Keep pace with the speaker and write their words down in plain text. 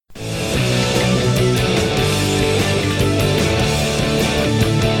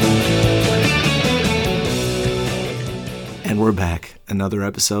another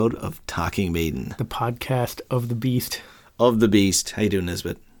episode of Talking Maiden. The podcast of the beast. Of the beast. How you doing,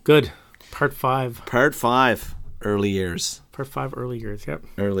 Nisbet? Good. Part 5. Part 5. Early years. Part 5, early years, yep.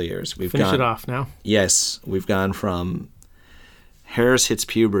 Early years. We've Finish it off now. Yes. We've gone from Harris hits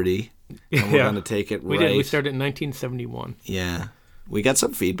puberty, and we're going to take it We did. We started in 1971. Yeah. We got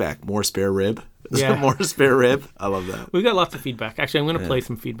some feedback. More spare rib. Yeah. More spare rib. I love that. We got lots of feedback. Actually, I'm going to play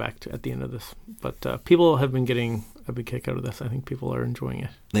some feedback at the end of this. But people have been getting a big kick out of this. I think people are enjoying it.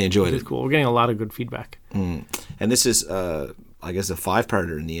 They enjoyed it. It's cool. We're getting a lot of good feedback. And this is, I guess, a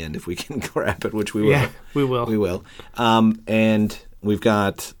 5-parter in the end, if we can grab it, which we will. Yeah, we will. We will. And we've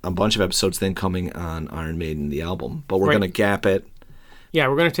got a bunch of episodes then coming on Iron Maiden, the album. But we're going to gap it. Yeah,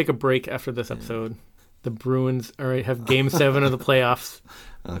 we're going to take a break after this episode. The Bruins have Game 7 of the playoffs.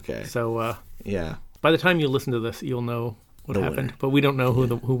 Okay. So, yeah. By the time you listen to this, you'll know what happened. Winner. But we don't know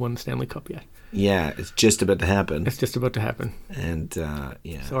who won the Stanley Cup yet. Yeah, it's just about to happen. It's just about to happen. And,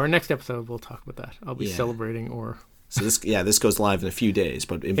 yeah. So our next episode, we'll talk about that. I'll be celebrating or... So this goes live in a few days,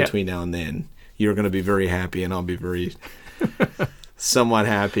 but in between now and then, you're going to be very happy, and I'll be very somewhat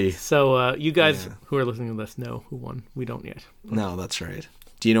happy. So you guys who are listening to this know who won. We don't yet. No, that's right.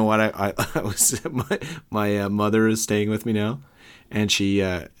 Do you know what I was? My mother is staying with me now, and she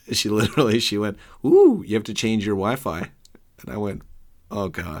went, "Ooh, you have to change your Wi-Fi," and I went, "Oh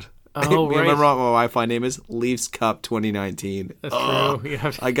God." Oh, right. Remember what my Wi-Fi name is? Leafs Cup 2019. That's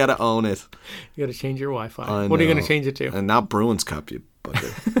true. I gotta own it. You gotta change your Wi-Fi. What are you gonna change it to? And not Bruins Cup, you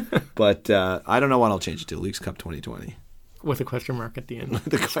bugger. But I don't know what I'll change it to. Leafs Cup 2020. With a question mark at the end.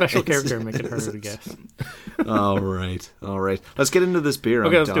 The special character make it harder to guess. All right. Let's get into this beer.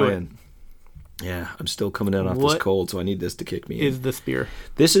 Okay, I'm let's dying. do it. Yeah, I'm still coming out off this cold, so I need this to kick me in. Is this beer?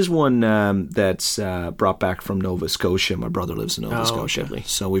 This is one that's brought back from Nova Scotia. My brother lives in Nova Scotia. Deadly.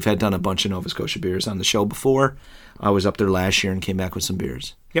 So we've done a bunch of Nova Scotia beers on the show before. I was up there last year and came back with some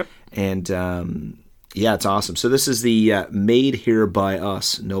beers. Yep. And yeah, it's awesome. So this is the Made Here by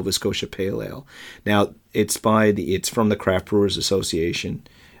Us Nova Scotia Pale Ale. Now, it's from the Craft Brewers Association.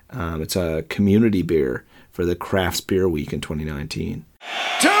 It's a community beer for the Crafts Beer Week in 2019.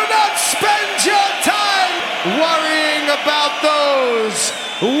 Do not spend your time worrying about those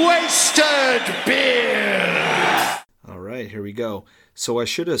wasted beers. All right, here we go. So I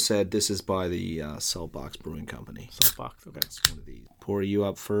should have said this is by the Saltbox Brewing Company. Saltbox, okay. It's one of these. Pour you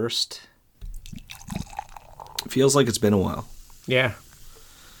up first. It feels like it's been a while. Yeah,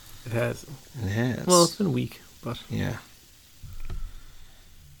 it has. It has. Well, it's been a week, but yeah.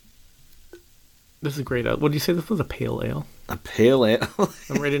 This is great. What did you say this was, a pale ale? A pale ale?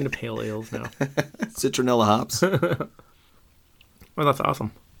 I'm right into pale ales now. Citronella hops. Oh, that's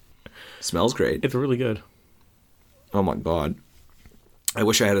awesome. Smells great. It's really good. Oh my God. I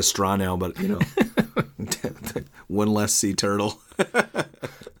wish I had a straw now, but one less sea turtle.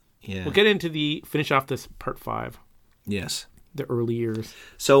 Yeah. We'll get into finish off this part 5. Yes. The early years.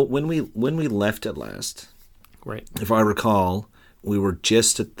 So when we left at last, right? If I recall, we were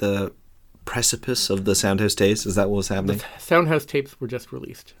just at the precipice of the Soundhouse tapes. Is that what was happening? The Soundhouse tapes were just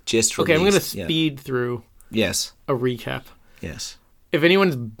released. Okay, I'm going to speed through. Yes. A recap. Yes. If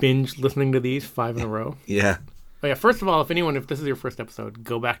anyone's binge listening to these 5 in a row. Yeah. Oh yeah. First of all, if this is your first episode,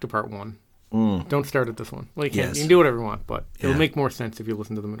 go back to part 1. Don't start at this one. Well, you can. Yes. You can do whatever you want, but it'll make more sense if you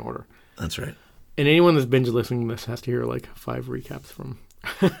listen to them in order. That's right. And anyone that's binge listening to this has to hear like 5 recaps from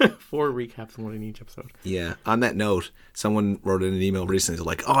 4 recaps, one in each episode. Yeah. On that note, someone wrote in an email recently. They're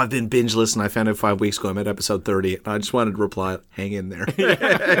like, "Oh, I've been binge listening. I found out 5 weeks ago. I'm at episode 30." And I just wanted to reply, "Hang in there,"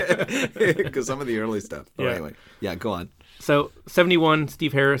 because some of the early stuff. But anyway, go on. So 71,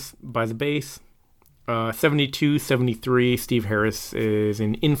 Steve Harris buys a bass. 72, 73, Steve Harris is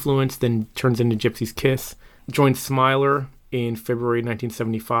in Influence, then turns into Gypsy's Kiss. Joins Smiler in February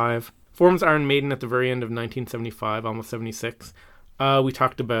 1975. Forms Iron Maiden at the very end of 1975, almost 76. We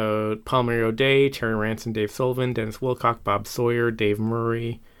talked about Palmieri O'Day, Terry Ranson, Dave Sullivan, Dennis Wilcock, Bob Sawyer, Dave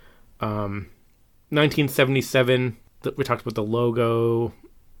Murray. 1977, we talked about the logo.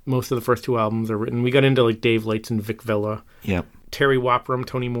 Most of the first 2 albums are written. We got into like Dave Lights and Vic Villa. Yep. Terry Wapram,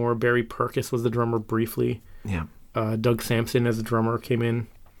 Tony Moore, Barry Purkis was the drummer briefly. Yeah. Doug Sampson as a drummer came in.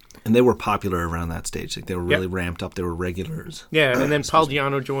 And they were popular around that stage. Like they were really ramped up. They were regulars. Yeah, and then Paul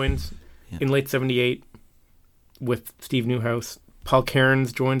Di'Anno joins in late 78 with Steve Newhouse. Paul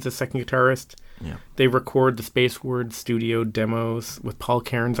Cairns joins as second guitarist. Yeah. They record the Space Word studio demos with Paul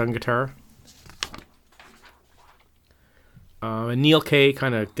Cairns on guitar. And Neil Kay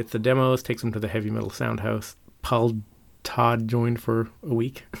kind of gets the demos, takes them to the Heavy Metal Soundhouse. Paul Todd joined for a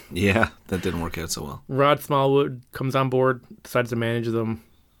week. Yeah, that didn't work out so well. Rod Smallwood comes on board, decides to manage them.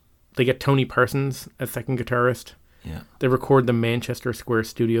 They get Tony Parsons as second guitarist. Yeah. They record the Manchester Square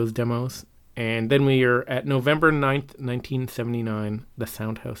Studios demos. And then we are at November 9th, 1979, the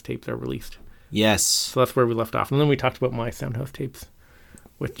Soundhouse tapes are released. Yes. So that's where we left off. And then we talked about my Soundhouse tapes,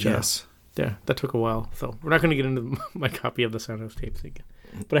 which, Yes. Yeah, that took a while. So we're not going to get into my copy of the Soundhouse tapes again.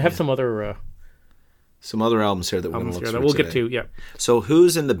 But I have some other albums here that we're going to look that through we'll today. get to, yeah. So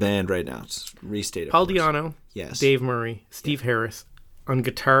who's in the band right now? Just restate it. Paul for us. Di'Anno, Yes. Dave Murray, Steve Harris. On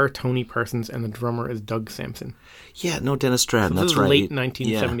guitar, Tony Parsons, and the drummer is Doug Sampson. Yeah, no, Dennis Stratton. So That's this is right. late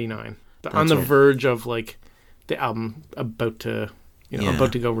 1979. That's On the right. verge of like the album about to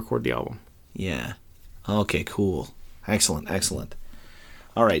go record the album. Yeah. Okay, cool. Excellent.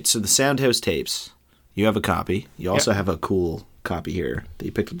 All right, so the Soundhouse tapes. You have a copy. You also have a cool copy here that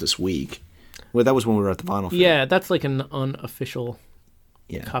you picked up this week. Well, that was when we were at the vinyl fair. Yeah, that's like an unofficial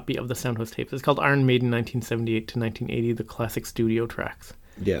Yeah. copy of the Soundhouse tapes. It's called Iron Maiden 1978 to 1980, the classic studio tracks.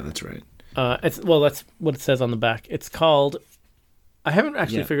 Yeah, that's right. That's what it says on the back. It's called. I haven't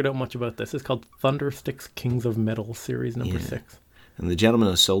actually Yeah. figured out much about this. It's called Thundersticks Kings of Metal Series number 6. And the gentleman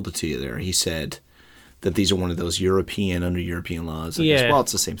who sold it to you there, he said that these are one of those under European laws. I guess. Yeah. Well,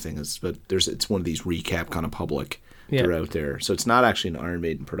 it's the same thing, but it's one of these recap kind of public Yeah. that are out there. So it's not actually an Iron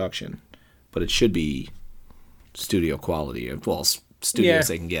Maiden production, but it should be studio quality. Well, studios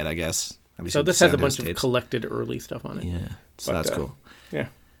they can get, I guess. Obviously, So this the has a Soundhouse bunch of tapes. collected early stuff on it. Yeah, so But, that's cool. Yeah.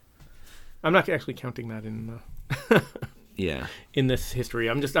 I'm not actually counting that in Yeah. in this history.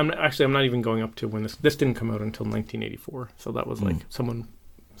 I'm not even going up to when this didn't come out until 1984. So that was like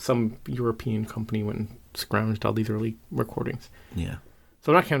some European company went and scrounged all these early recordings. Yeah.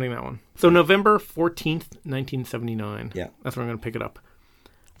 So I'm not counting that one. So November 14th, 1979. Yeah. That's where I'm going to pick it up.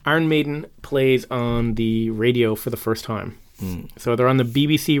 Iron Maiden plays on the radio for the first time. So they're on the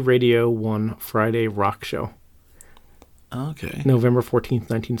BBC Radio 1 Friday Rock Show. Okay. November 14th,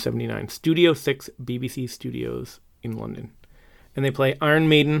 1979. Studio 6 BBC Studios in London. And they play Iron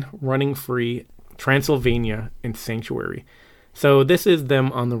Maiden, Running Free, Transylvania, and Sanctuary. So this is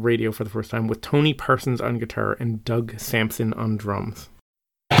them on the radio for the first time with Tony Parsons on guitar and Doug Sampson on drums.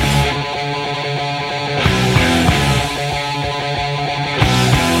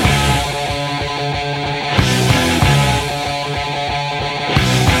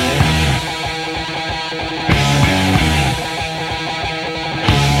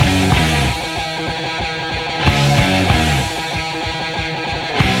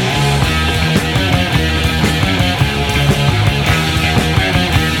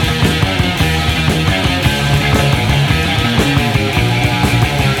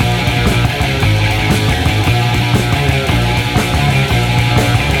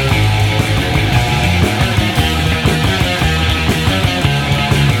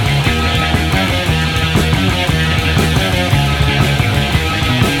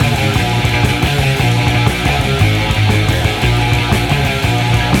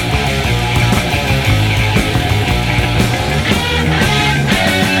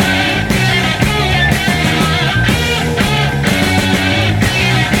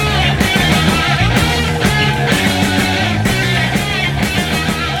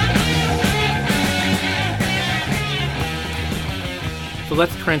 So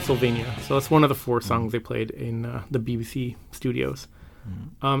that's Transylvania. So that's one of the 4 songs they played in the BBC studios.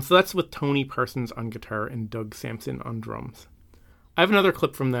 So that's with Tony Parsons on guitar and Doug Sampson on drums. I have another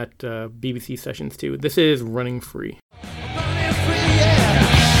clip from that BBC sessions too. This is Running Free.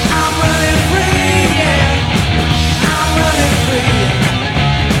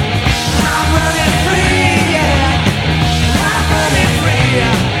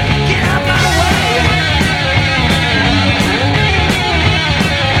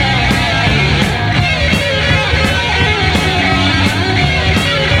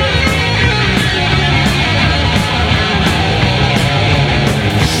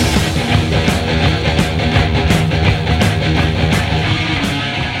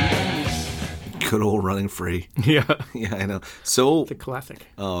 Good old Running Free. Yeah. Yeah, I know. So, It's a classic.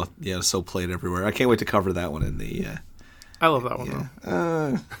 oh, yeah, so played everywhere. I can't wait to cover that one in the... I love that one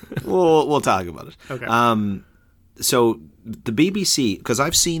though. we'll talk about it. Okay. So the BBC, because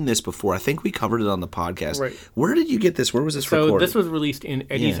I've seen this before. I think we covered it on the podcast. Right. Where did you get this? Where was this So recorded? this was released in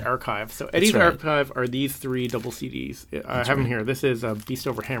Eddie's Yeah. archive. So Eddie's right. archive are these 3 double CDs. I have them here. This is Beast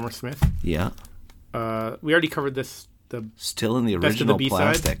Over Hammersmith. Yeah. We already covered this, the Still in the best of the original B-side,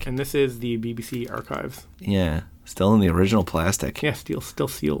 plastic. and this is the BBC archives. Yeah. Still in the original plastic. Yeah, still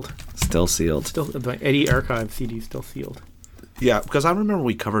sealed. Still sealed. Still the Eddie archive CD still sealed. Yeah, because I remember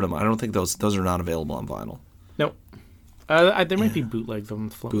we covered them. I don't think those are not available on vinyl. No. There might be bootlegs of them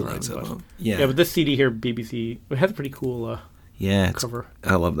floating Bootlegs around. of but- them. Yeah. Yeah, but this CD here, BBC, it has a pretty cool Yeah. cover.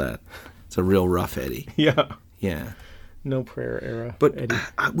 I love that. It's a real rough Eddie. Yeah. Yeah. No prayer era. But Eddie.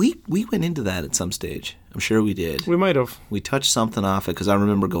 we went into that at some stage. I'm sure we did. We might have. We touched something off it because I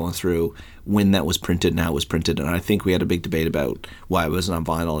remember going through when that was printed and how it was printed, and I think we had a big debate about why it wasn't on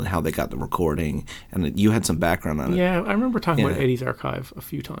vinyl and how they got the recording, and you had some background on it. Yeah, I remember talking about Eddie's Archive a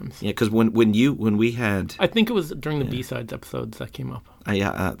few times. Yeah, because when we had, I think it was during the B-sides episodes that came up.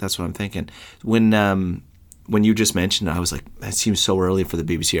 Yeah, that's what I'm thinking. When you just mentioned it, I was like, that seems so early for the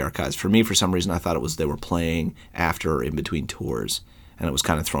BBC Archives. For me, for some reason, I thought it was they were playing after or in between tours, and it was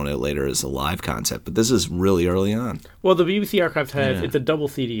kind of thrown out later as a live concept. But this is really early on. Well, the BBC Archives has, it's a double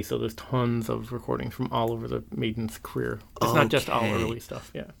CD, so there's tons of recordings from all over the Maiden's career. It's not just all early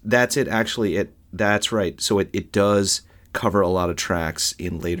stuff, yeah. That's it, actually. That's right. So it does cover a lot of tracks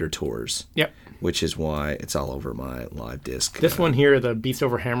in later tours. Yep. Which is why it's all over my live disc. This one here, the Beast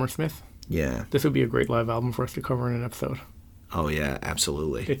Over Hammersmith. Yeah. This would be a great live album for us to cover in an episode. Oh, yeah,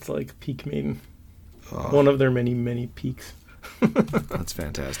 absolutely. It's like peak Maiden. One of their many, many peaks. That's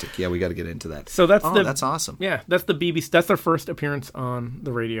fantastic. Yeah, we got to get into that. So that's that's awesome. Yeah, that's the BBC. That's their first appearance on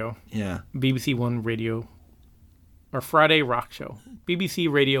the radio. Yeah. BBC One Radio, or Friday Rock Show. BBC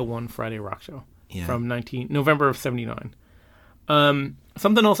Radio 1 Friday Rock Show. Yeah. From November of 79.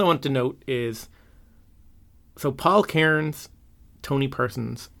 Something else I want to note is, so Paul Cairns, Tony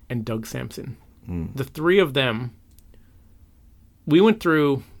Parsons, and Doug Sampson. The three of them, we went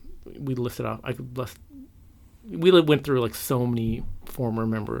through, we listed off, we went through like so many former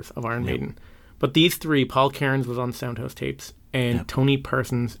members of Iron Maiden. But these three, Paul Cairns was on Soundhouse Tapes, and Tony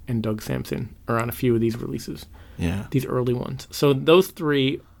Parsons and Doug Sampson are on a few of these releases. Yeah. These early ones. So those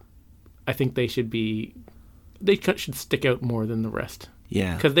three, I think they should stick out more than the rest.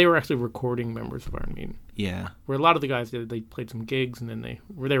 Yeah. Because they were actually recording members of Iron Maiden. Yeah. Where a lot of the guys, they played some gigs and then they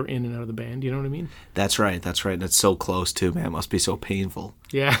were in and out of the band. You know what I mean? That's right. And it's so close, too, man. It must be so painful.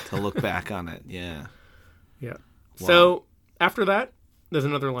 Yeah. To look back on it. Yeah. Yeah. Wow. So after that, there's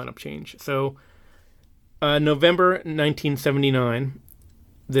another lineup change. So November 1979,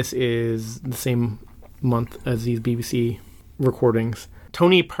 this is the same month as these BBC recordings.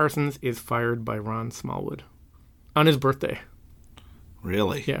 Tony Parsons is fired by Ron Smallwood on his birthday.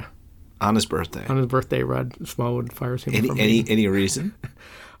 Really? Yeah. On his birthday? On his birthday, Rod Smallwood fires him from any reason?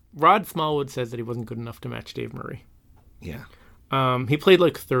 Rod Smallwood says that he wasn't good enough to match Dave Murray. Yeah. He played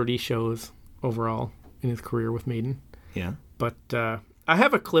like 30 shows overall in his career with Maiden. Yeah. But I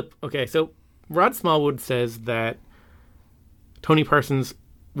have a clip. Okay, so Rod Smallwood says that Tony Parsons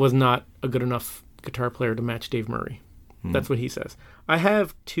was not a good enough guitar player to match Dave Murray. That's what he says. I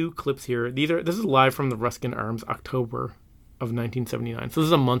have two clips here. This is live from the Ruskin Arms, October of 1979. So this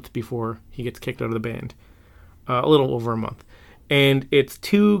is a month before he gets kicked out of the band. A little over a month. And it's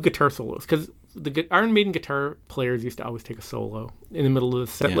two guitar solos. Because the Iron Maiden guitar players used to always take a solo in the middle of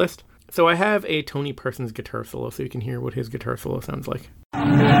the set list. So I have a Tony Parsons guitar solo so you can hear what his guitar solo sounds like.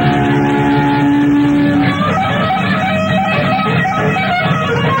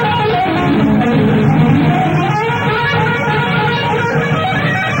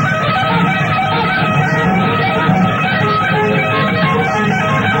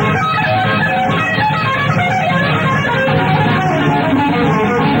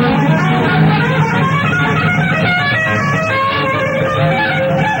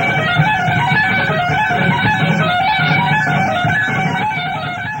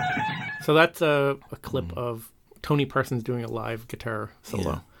 So that's a clip of Tony Parsons doing a live guitar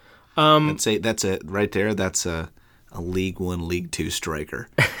solo. Yeah. That's it right there. That's a League One, League Two striker.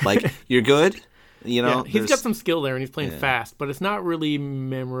 Like, you're good. You know, he's got some skill there, and he's playing fast, but it's not really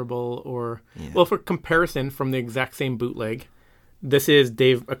memorable. Well, for comparison, from the exact same bootleg, this is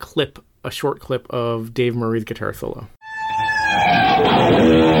a short clip of Dave Murray's guitar solo.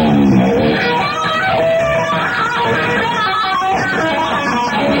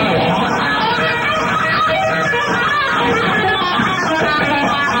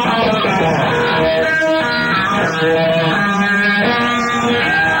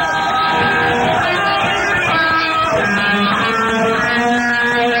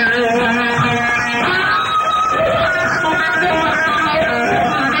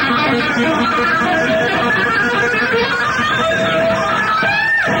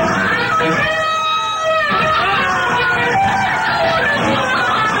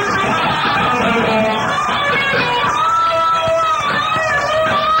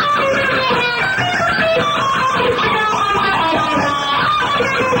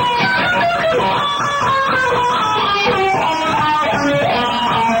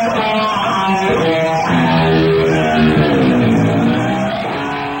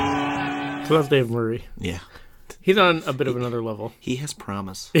 So that's Dave Murray. Yeah. He's on a bit of another level. He has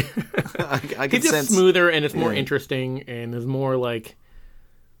promise. I can He's just sense smoother, and it's more interesting, and is more like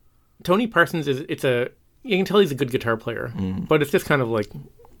Tony Parsons is. You can tell he's a good guitar player, but it's just kind of like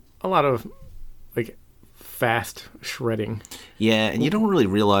a lot of like fast shredding. Yeah, and you don't really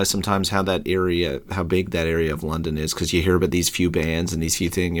realize sometimes how big that area of London is, because you hear about these few bands and these few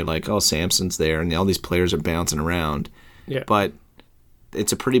things. You're like, oh, Samson's there, and all these players are bouncing around. Yeah, but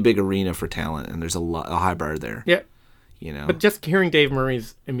it's a pretty big arena for talent, and there's a high bar there. Yeah, you know. But just hearing Dave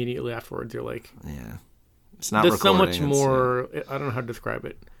Murray's immediately afterwards, you're like, yeah, it's not. There's so recording, much more. I don't know how to describe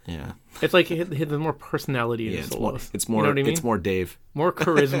it. Yeah, it's like there's more personality in his solos. It's more. You know what I mean? It's more Dave. More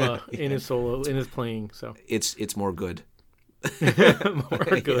charisma in his solo, in his playing. So it's more good.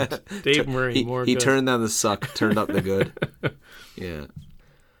 More good. Dave Murray. More good. He turned down the suck, turned up the good. Yeah.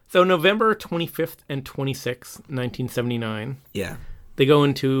 So November 25th and 26th, 1979. Yeah. They go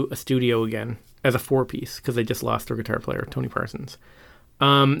into a studio again as a 4-piece because they just lost their guitar player, Tony Parsons.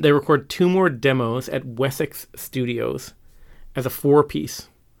 They record 2 more demos at Wessex Studios as a 4-piece.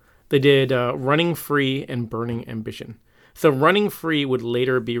 They did Running Free and Burning Ambition. So Running Free would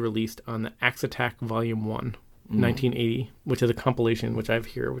later be released on the Axe Attack Volume 1, 1980, which is a compilation, which I have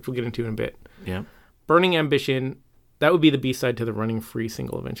here, which we'll get into in a bit. Yeah. Burning Ambition, that would be the B-side to the Running Free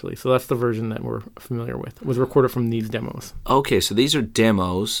single eventually. So that's the version that we're familiar with. It was recorded from these demos. Okay, so these are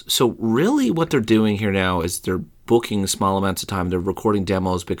demos. So really what they're doing here now is they're booking small amounts of time. They're recording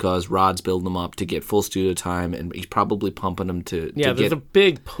demos because Rod's building them up to get full studio time, and he's probably pumping them to there's a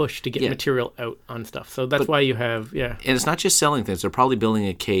big push to get material out on stuff. So that's why you have, And it's not just selling things. They're probably building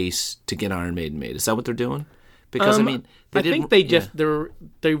a case to get Iron Maiden made. Is that what they're doing? Because, I mean... I think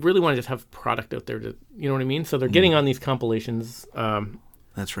they really want to just have product out there. You know what I mean? So they're getting on these compilations.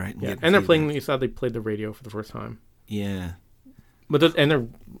 That's right. Yeah, and they're playing... You saw they played the radio for the first time. Yeah. But they're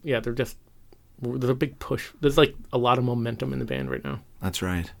just... There's a big push. There's like a lot of momentum in the band right now. That's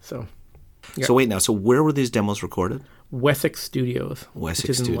right. So wait now. So where were these demos recorded? Wessex Studios.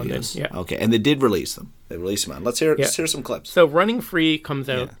 Wessex Studios. In London. Yeah. Okay, and they did release them. They released them on. Let's hear some clips. So Running Free comes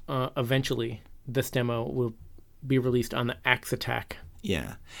out eventually. This demo will be released on the Axe Attack.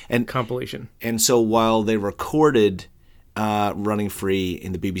 And compilation. And so while they recorded Running Free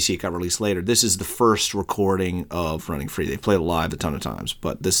in the BBC, it got released later. This is the first recording of Running Free. They played it live a ton of times,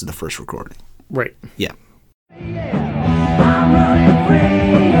 but this is the first recording. Right. Yeah. I'm running free,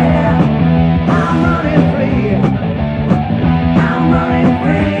 yeah. I'm running free. I'm running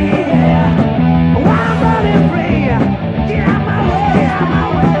free, yeah. Oh, I'm running free. Get out my way, out my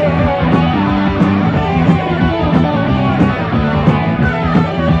way.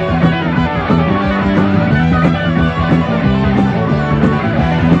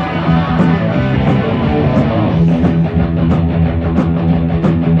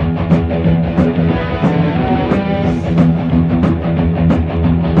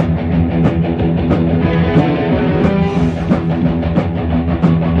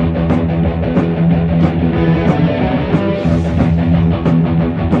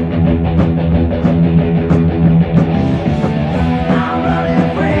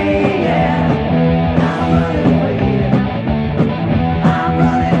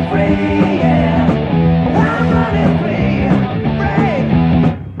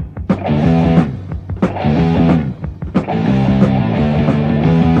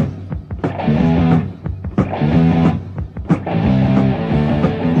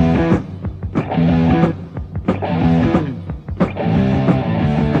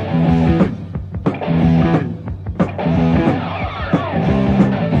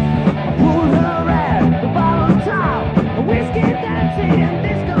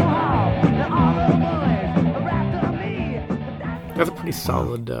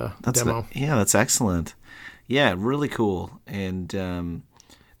 Solid demo. That's excellent. Yeah, really cool. And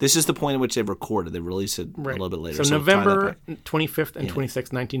this is the point at which they recorded. They released it a little bit later. So November 25th and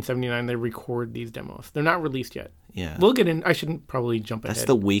 26th, 1979, they record these demos. They're not released yet. Yeah. We'll get in. I shouldn't probably jump ahead. That's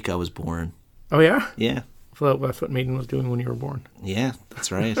the week I was born. Oh, yeah? Yeah. So that's what Maiden was doing when you were born. Yeah,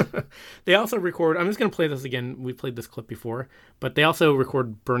 that's right. They also record... I'm just going to play this again. We played this clip before. But they also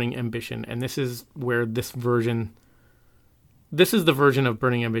record Burning Ambition. And this is where this version... This is the version of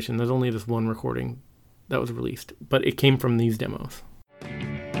Burning Ambition. There's only this one recording that was released, but it came from these demos.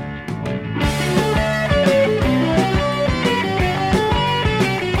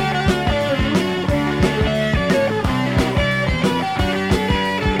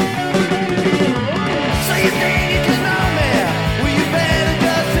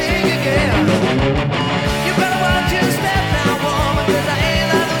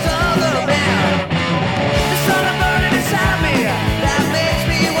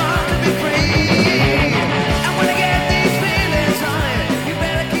 I wanna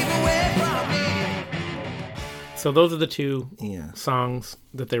So those are the two Yeah. songs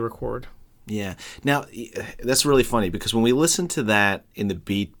that they record. Yeah. Now, that's really funny because when we listen to that in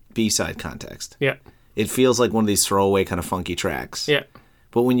the B-side context, Yeah. it feels like one of these throwaway kind of funky tracks. Yeah.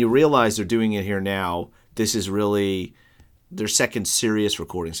 But when you realize they're doing it here now, this is really their second serious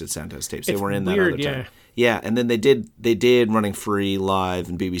recordings at Soundhouse Tapes. They It's weren't in that weird, other time. yeah. Yeah, and then they did Running Free live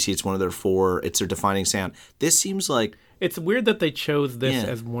and BBC. It's one of their 4. It's their defining sound. This seems like It's weird that they chose this Yeah.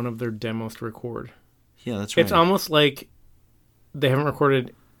 as one of their demos to record. yeah, that's right. It's almost like they haven't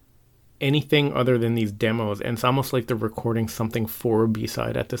recorded anything other than these demos, and it's almost like they're recording something for a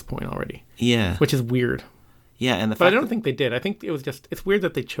B-side at this point already, yeah, which is weird. yeah, and the But I fact don't that- think they did. I think it was just, it's weird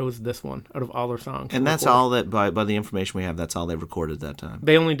that they chose this one out of all their songs. and to that's record. all that by the information we have. That's all they recorded that time.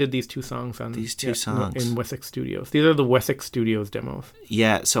 They only did these 2 songs on These two songs. in Wessex Studios. These are the Wessex Studios demos.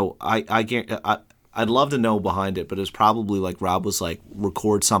 Yeah, so I'd love to know behind it, but it was probably like Rob was like,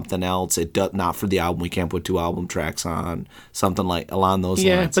 record something else. Not for the album. We can't put 2 album tracks on. Something like along those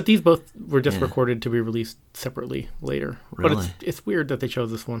Yeah, lines. but these both were just recorded to be released separately later. But Really? it's weird that they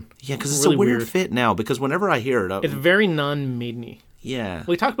chose this one. Yeah, because it's really a weird weird. fit now. Because whenever I hear it, It's very non-Maiden-y. yeah,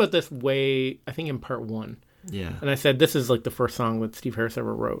 We talked about this I think in part 1. yeah, And I said this is like the first song that Steve Harris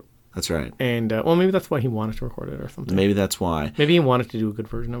ever wrote. that's right. And, well, maybe that's why he wanted to record it or something. Maybe that's why. Maybe he wanted to do a good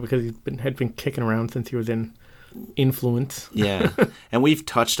version of it because had been kicking around since he was in Influence. Yeah, and we've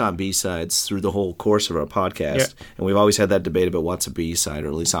touched on B-sides through the whole course of our podcast, Yeah. and we've always had that debate about what's a B-side, or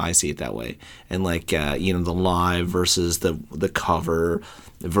at least I see it that way. And like the live versus the cover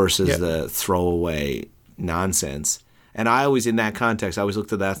versus Yeah. the throwaway nonsense. And I always, in that context, I always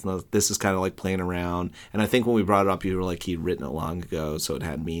looked at that and this is kind of like playing around. And I think when we brought it up, you were like, he'd written it long ago, so it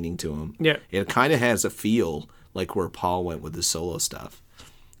had meaning to him. Yeah. It kind of has a feel like where Paul went with his solo stuff,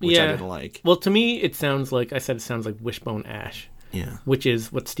 which I didn't like. Well, to me, it sounds like Wishbone Ash, Yeah. which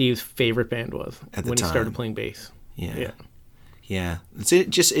is what Steve's favorite band was At the when he time. started playing bass. Yeah. Yeah. Yeah. It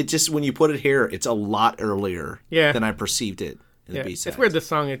just when you put it here, it's a lot earlier Yeah. than I perceived it in Yeah. the B-sides. It's weird, this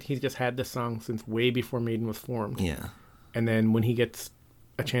song, he's just had this song since way before Maiden was formed. Yeah. And then when he gets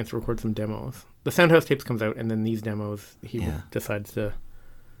a chance to record some demos, the Soundhouse Tapes comes out, and then these demos, he Yeah. decides to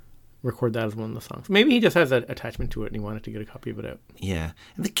record that as one of the songs. Maybe he just has an attachment to it and he wanted to get a copy of it out. Yeah.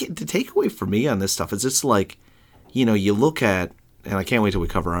 And the takeaway for me on this stuff is it's like, you look at, and I can't wait till we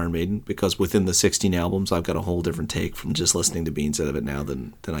cover Iron Maiden, because within the 16 albums, I've got a whole different take from just listening to Beans out of it now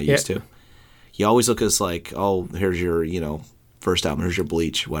than I used to. You always look at it like, oh, here's your, first album, here's your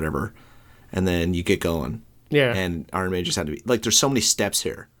Bleach, whatever. And then you get going. Yeah. And Iron Maiden just had to be, like, there's so many steps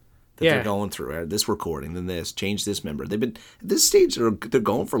here that Yeah. they're going through. This recording, then this, change this member. They've been, at this stage, they're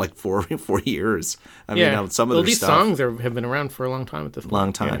going for like 4 years. I mean, now some of their these stuff. songs have been around for a long time at this point.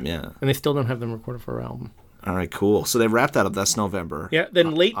 Long time, yeah. And they still don't have them recorded for an album. All right, cool. So they wrapped that up. That's November. Yeah,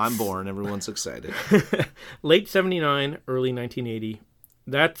 then late... I'm born. Everyone's excited. Late 79, early 1980.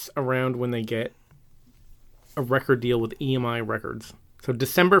 That's around when they get a record deal with EMI Records. So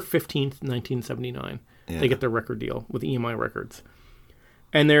December 15th, 1979, they get their record deal with EMI Records.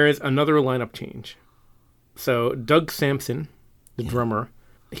 And there is another lineup change. So Doug Sampson, the drummer,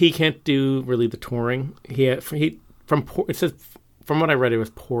 he can't do really the touring. It says, from what I read, it was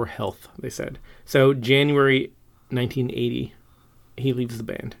poor health, they said. So January 1980, he leaves the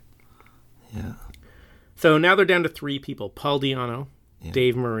band. Yeah. So now they're down to 3 people: Paul Di'Anno,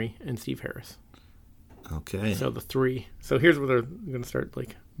 Dave Murray, and Steve Harris. Okay. So the 3. So here's where they're going to start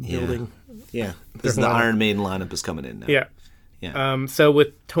building. Yeah. This is the Iron Maiden lineup is coming in now. Yeah. Yeah. So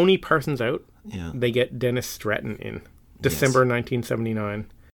with Tony Parsons out, Yeah. they get Dennis Stratton in December 1979.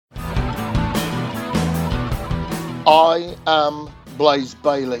 I am Blaze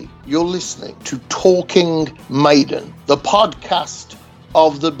Bailey. You're listening to Talking Maiden, the podcast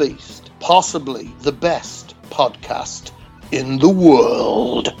of the Beast, possibly the best podcast in the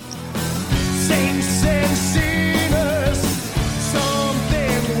world. Saints and sinners,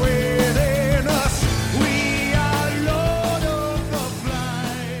 something within us. We are Lord of the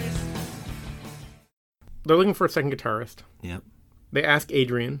Flies. They're looking for a second guitarist. Yep. They ask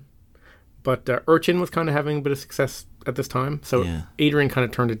Adrian, but Urchin was kind of having a bit of success at this time. So Yeah. Adrian kind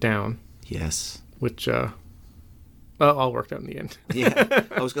of turned it down, Yes. which all worked out in the end. Yeah.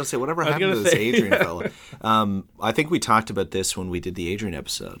 I was going to say, whatever happened to gonna this say. Adrian fella? I think we talked about this when we did the Adrian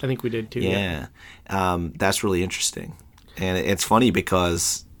episode. I think we did too. Yeah. That's really interesting. And it's funny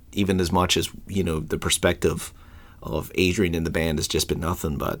because even as much as, the perspective of Adrian in the band has just been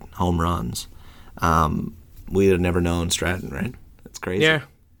nothing but home runs, we'd have never known Stratton, right? That's crazy. Yeah.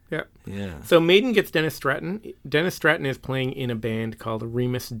 Yeah. Yeah. So Maiden gets Dennis Stratton. Dennis Stratton is playing in a band called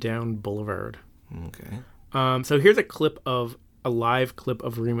Remus Down Boulevard. Okay. So here's a clip of a live clip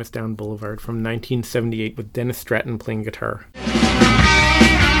of Remus Down Boulevard from 1978 with Dennis Stratton playing guitar.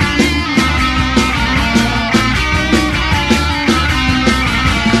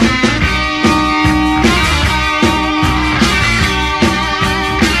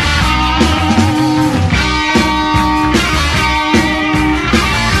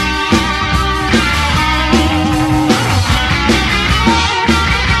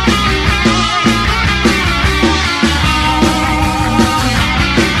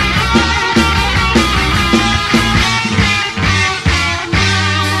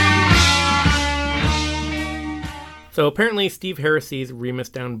 So apparently Steve Harris sees Remus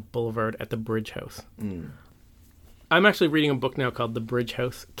Down Boulevard at the Bridge House. I'm actually reading a book now called The Bridge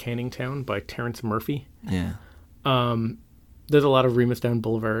House, Canning Town by Terrence Murphy. Yeah. There's a lot of Remus Down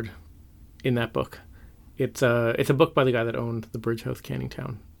Boulevard in that book. It's a book by the guy that owned the Bridge House, Canning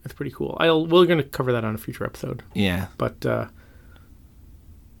Town. It's pretty cool. We're going to cover that on a future episode. Yeah. But yeah,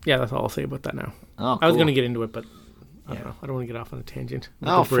 that's all I'll say about that now. Oh, I was cool. going to get into it, but I don't know. I don't want to get off on a tangent with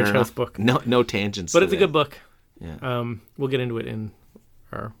Oh, the Bridge fair House enough. book. No tangents. But it's a today. good book. Yeah. We'll get into it in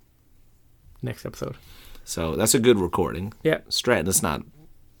our next episode. So that's a good recording. Yeah. Stratton, it's not,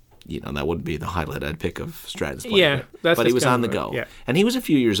 that wouldn't be the highlight I'd pick of Stratton's playing. Yeah, that's but he just was kind on the of go. yeah. And he was a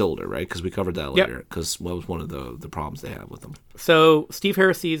few years older, right? Because we covered that Yep. later. Because what was one of the problems they had with him? So Steve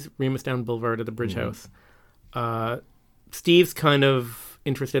Harris sees Remus Down Boulevard at the Bridge House. Steve's kind of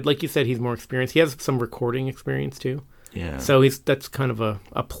interested. Like you said, he's more experienced. He has some recording experience too. Yeah. So that's kind of a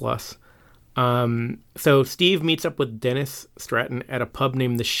plus. So Steve meets up with Dennis Stratton at a pub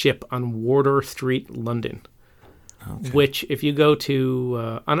named The Ship on Wardour Street, London. Okay. Which, if you go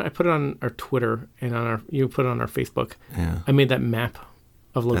to, I put it on our Twitter and you put it on our Facebook. Yeah. I made that map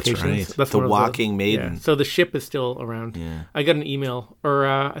of That's locations. right. The one of Walking Maiden. Yeah. So The Ship is still around. Yeah. I got an email, or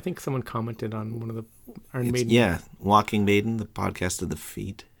I think someone commented on one of the Iron Maiden. Yeah. Walking Maiden, the podcast of the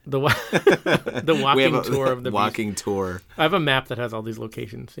feet. The walking tour of the walking tour. I have a map that has all these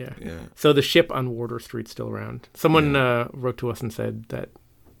locations. Yeah. Yeah. So The Ship on Wardour Street's still around. Someone wrote to us and said that,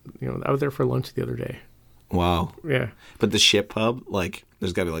 I was there for lunch the other day. Wow. Yeah. But the Ship pub,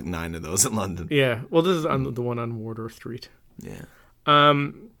 there's got to be 9 of those in London. Yeah. Well, this is on the one on Wardour Street. Yeah.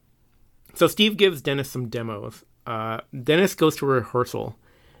 So Steve gives Dennis some demos. Dennis goes to a rehearsal,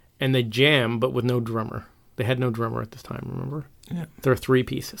 and they jam, but with no drummer. They had no drummer at this time, remember? Yeah. They're a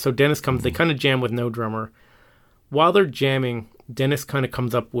 3-piece. So Dennis comes, they kind of jam with no drummer. While they're jamming, Dennis kind of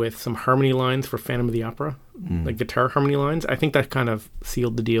comes up with some harmony lines for Phantom of the Opera, like guitar harmony lines. I think that kind of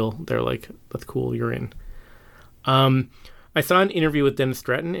sealed the deal. They're like, that's cool, you're in. I saw an interview with Dennis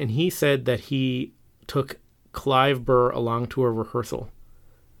Stratton, and he said that he took Clive Burr along to a rehearsal.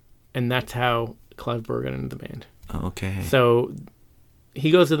 And that's how Clive Burr got into the band. Okay. So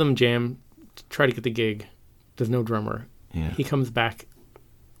he goes to them jam, to try to get the gig. There's no drummer. Yeah. He comes back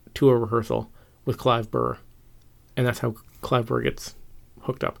to a rehearsal with Clive Burr, and that's how Clive Burr gets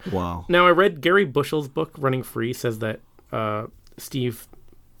hooked up. Wow. Now, I read Gary Bushell's book, Running Free, says that Steve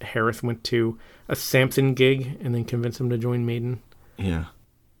Harris went to a Samson gig and then convinced him to join Maiden. Yeah.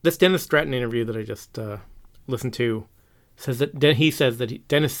 This Dennis Stratton interview that I just listened to says that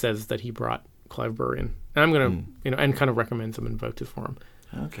Dennis says that he brought Clive Burr in, and I'm gonna and kind of recommends him and vouches for him.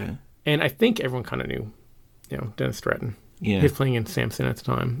 Okay. And I think everyone kind of knew, Dennis Stratton. Yeah. He was playing in Samson at the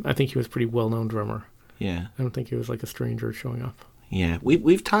time. I think he was a pretty well-known drummer. Yeah. I don't think he was like a stranger showing up. Yeah.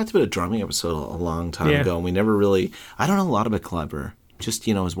 We've talked about a drumming episode a long time Yeah. ago, and we never really. I don't know a lot about Clive Burr. Just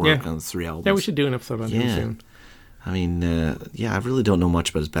his work Yeah. on the 3 albums. Yeah, we should do an episode on him Yeah. soon. I mean, I really don't know much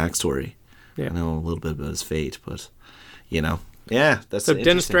about his backstory. Yeah. I know a little bit about his fate, but yeah, that's So Dennis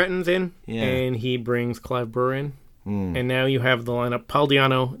interesting. Stratton's in, Yeah. and he brings Clive Burr in. And now you have the lineup: Paul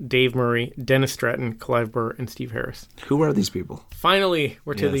Di'Anno, Dave Murray, Dennis Stratton, Clive Burr, and Steve Harris. Who are these people? Finally,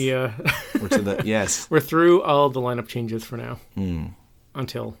 we're to Yes. the We're to the yes. we're through all the lineup changes for now.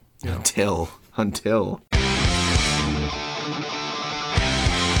 Until Until.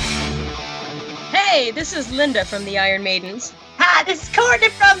 Hey, this is Linda from the Iron Maidens, Hi, this is Courtney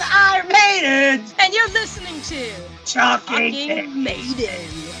from the Iron Maidens. and you're listening to Talking Maiden.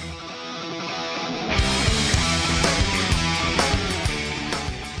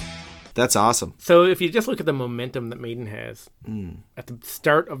 That's awesome. So if you just look at the momentum that Maiden has at the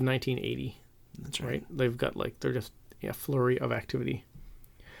start of 1980, That's right. right? They've got they're just a flurry of activity.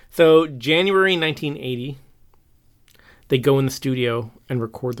 So January 1980, they go in the studio and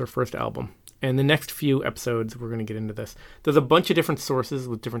record their first album. And the next few episodes, we're going to get into this. There's a bunch of different sources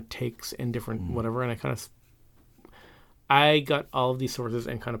with different takes and different whatever, and I got all of these sources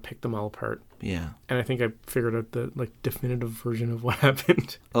and kind of picked them all apart. Yeah. And I think I figured out the definitive version of what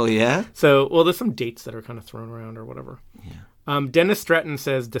happened. Oh yeah. So, there's some dates that are kind of thrown around or whatever. Yeah. Dennis Stratton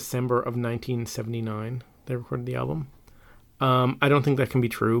says December of 1979 they recorded the album. I don't think that can be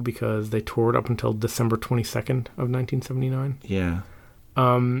true because they toured up until December 22nd of 1979. Yeah.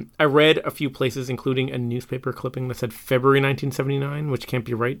 I read a few places, including a newspaper clipping that said February 1979, which can't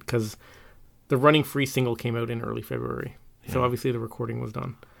be right because the Running Free single came out in early February. Yeah. So obviously the recording was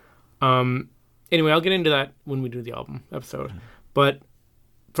done. Anyway, I'll get into that when we do the album episode. But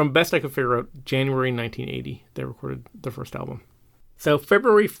from best I could figure out, January 1980, they recorded the first album. So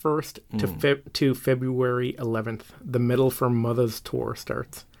February 1st to February 11th, the Metal for Mothers tour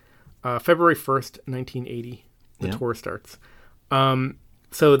starts. February 1st, 1980, the tour starts.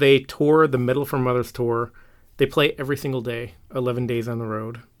 So they tour the Metal for Mothers tour. They play every single day, 11 days on the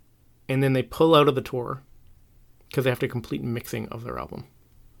road. And then they pull out of the tour because they have to complete mixing of their album.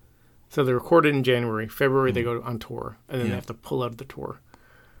 So they recorded in January. February, they go on tour. And then they have to pull out of the tour.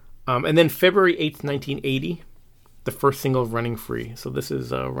 And then February 8th, 1980, the first single, Running Free. So this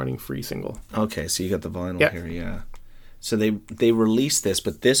is a Running Free single. Okay, so you got the vinyl here, yeah. So they released this,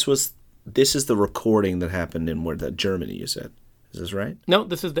 but this is the recording that happened in Germany, you said. Is this right? No,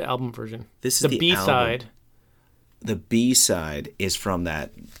 this is the album version. This is the B-side. album. The B-side is from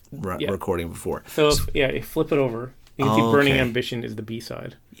that recording before. So, if you flip it over, you can see Burning Ambition is the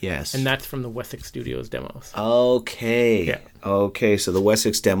B-side. Yes. And that's from the Wessex Studios demos. Okay. Yeah. Okay, so the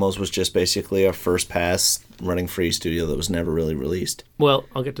Wessex demos was just basically a first pass Running Free studio that was never really released. Well,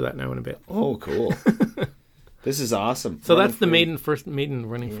 I'll get to that now in a bit. Oh, cool. This is awesome. So that's the first Maiden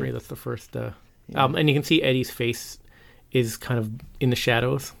Running Free. That's the first album. And you can see Eddie's face is kind of in the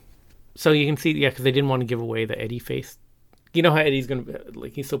shadows. So you can see, because they didn't want to give away the Eddie face. You know how Eddie's going to be,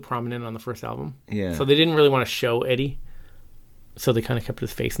 he's so prominent on the first album? Yeah. So they didn't really want to show Eddie. So they kind of kept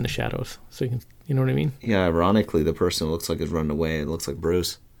his face in the shadows. So you know what I mean? Yeah, ironically, the person who looks like is running away. It looks like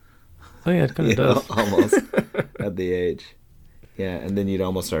Bruce. Oh, yeah, it kind of does. Almost. At the age. Yeah, and then you'd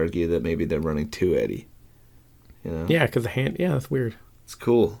almost argue that maybe they're running to Eddie. You know? Yeah, because the hand, that's weird. It's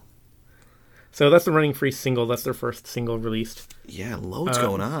cool. So that's the Running Free single. That's their first single released. Yeah, loads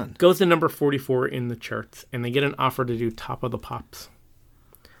going on. Goes to number 44 in the charts, and they get an offer to do Top of the Pops,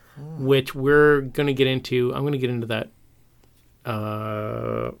 which we're going to get into. I'm going to get into that.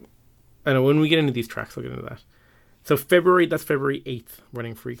 I know when we get into these tracks, I'll get into that. So February 8th,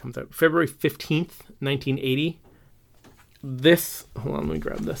 Running Free comes out. February 15th, 1980. Hold on, let me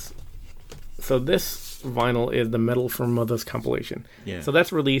grab this. So this vinyl is the Metal for Mothers compilation. Yeah. So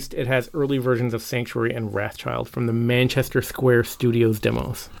that's released. It has early versions of Sanctuary and Wrathchild from the Manchester Square Studios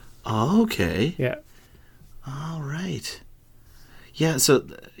demos. Oh, okay. Yeah. All right. Yeah, so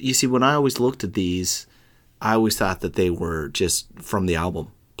you see, when I always looked at these, I always thought that they were just from the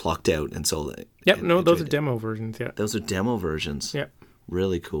album, plucked out and sold. Those are demo versions, yeah. Those are demo versions. Yeah.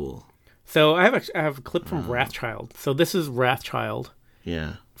 Really cool. So I have a clip from Wrathchild. So this is Wrathchild.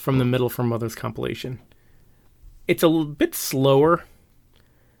 Yeah. From the Metal for Mothers compilation. It's a bit slower.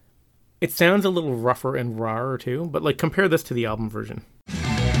 It sounds a little rougher and rawer too, but compare this to the album version.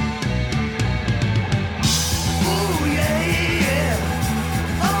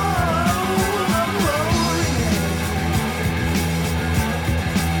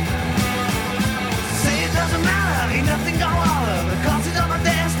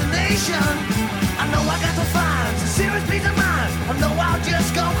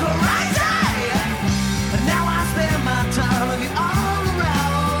 Just go crazy. And now I spend my time looking all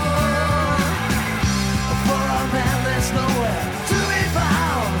around for a man that's nowhere to be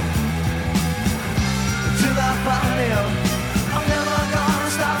found. Till I find him, I'm never gonna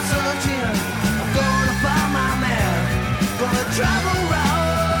stop searching. I'm gonna find my man, gonna travel around.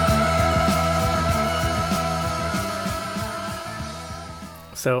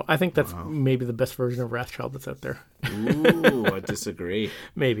 So I think that's maybe the best version of Wrathchild that's out there. Ooh, I disagree.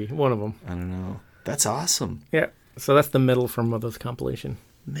 Maybe one of them. I don't know. That's awesome. Yeah. So that's the Metal for Mothers compilation.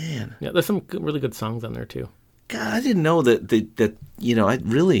 Man. Yeah, there's some really good songs on there too. God, I didn't know that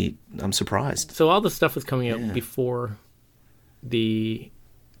I'm surprised. So all this stuff is coming out before the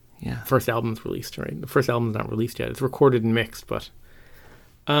first album's released, right? The first album's not released yet. It's recorded and mixed, but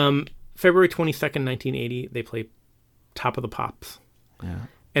February 22nd, 1980, they play Top of the Pops. Yeah.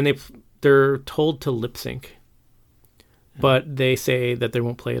 And they're told to lip sync. But they say that they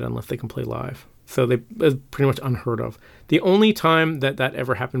won't play it unless they can play live. So it's pretty much unheard of. The only time that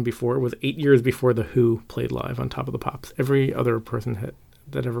ever happened before was 8 years before The Who played live on Top of the Pops. Every other person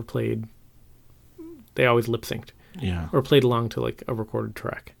that ever played, they always lip synced. Yeah. Or played along to a recorded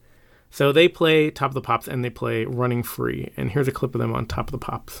track. So they play Top of the Pops and they play Running Free. And here's a clip of them on Top of the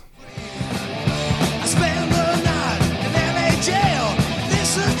Pops. I spend the night in LA jail.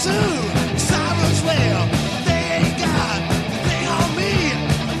 Listen to sirens wail. They ain't got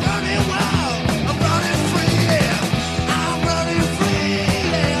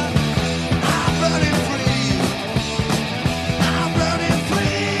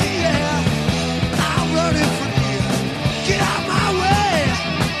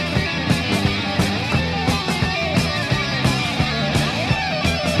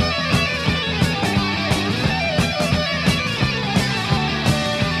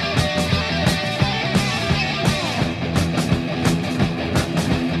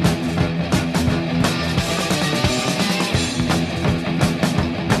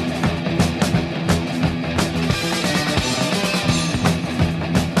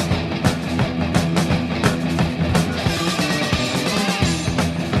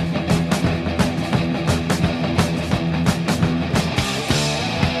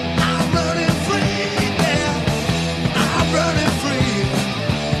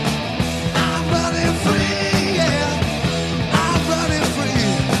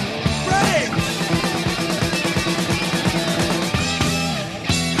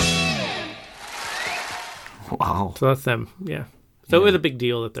So that's them. Yeah. So it was a big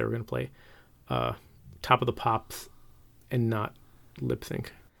deal that they were going to play Top of the Pops and not lip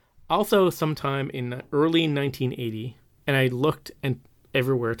sync. Also, sometime in early 1980, and I looked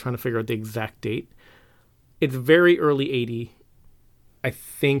everywhere trying to figure out the exact date. It's very early 80, I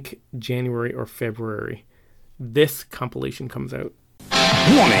think January or February. This compilation comes out.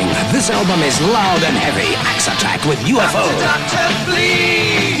 Warning, this album is loud and heavy. Axe Attack with UFO.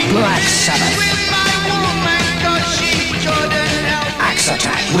 Black Sabbath. Axe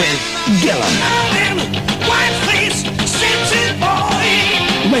Attack with Gillan.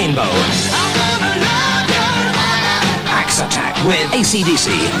 Rainbow. Axe Attack with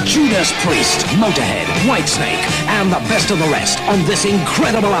AC/DC, Judas Priest, Motorhead, Whitesnake, and the best of the rest on this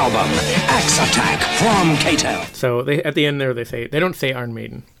incredible album, Axe Attack from K-Tel. So they at the end there they don't say Iron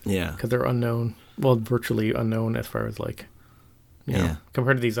Maiden. Yeah. Because they're unknown. Well, virtually unknown as far as like, you know,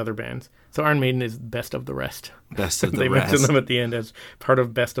 compared to these other bands. So Iron Maiden is best of the rest. Best of the they rest. mention them at the end as part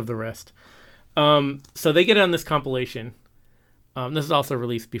of best of the rest. So they get on this compilation. This is also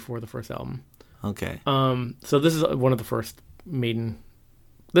released before the first album. Okay. So this is one of the first Maiden.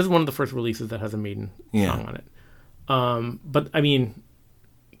 This is one of the first releases that has a Maiden song on it. But I mean,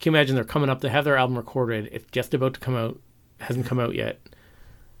 can you imagine they're coming up? They have their album recorded. It's just about to come out. Hasn't come out yet.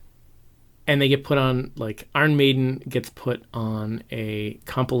 And they get put on, like, Iron Maiden gets put on a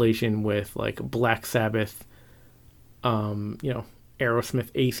compilation with, like, Black Sabbath, Aerosmith,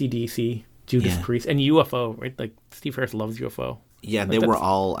 AC/DC, Judas Priest, and UFO, right? Like, Steve Harris loves UFO. Yeah, like they were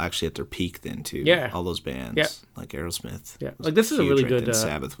all actually at their peak then, too. Yeah. All those bands. Yeah. Like Aerosmith. Yeah. Like, this is a really good...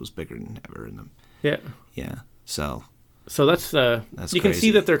 Sabbath was bigger than ever in them. Yeah. Yeah. So that's you can crazy.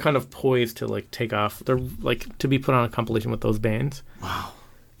 see that they're kind of poised to, like, take off. They're, like, to be put on a compilation with those bands. Wow.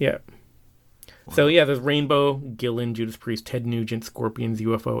 Yeah. Wow. So, yeah, there's Rainbow, Gillan, Judas Priest, Ted Nugent, Scorpions,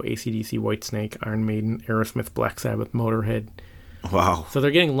 UFO, AC/DC, Whitesnake, Iron Maiden, Aerosmith, Black Sabbath, Motorhead. Wow. So they're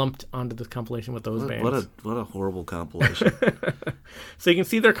getting lumped onto this compilation with those bands. What a horrible compilation. So you can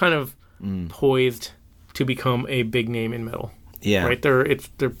see they're kind of poised to become a big name in metal. Yeah. Right? There's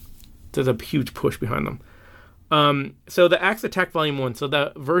a huge push behind them. So the Axe Attack Volume 1, so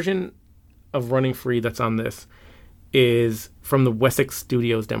the version of Running Free that's on this is from the Wessex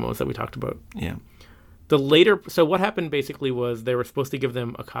Studios demos that we talked about. Yeah. So what happened basically was they were supposed to give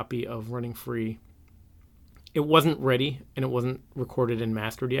them a copy of Running Free. It wasn't ready, and it wasn't recorded and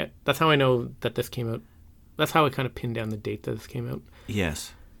mastered yet. That's how I know that this came out. That's how I kind of pinned down the date that this came out.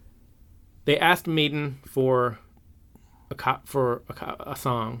 Yes. They asked Maiden for a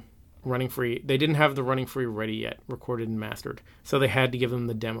song, Running Free. They didn't have the Running Free ready yet, recorded and mastered. So they had to give them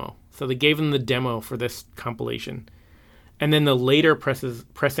the demo. So they gave them the demo for this compilation. And then the later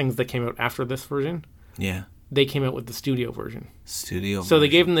pressings that came out after this version, yeah, they came out with the studio version. So they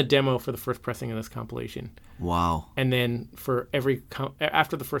gave them the demo for the first pressing of this compilation. Wow. And then for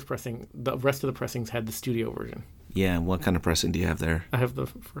after the first pressing, the rest of the pressings had the studio version. Yeah, what kind of pressing do you have there? I have the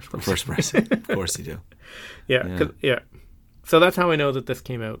first pressing. The first pressing. Of course you do. Yeah. So that's how I know that this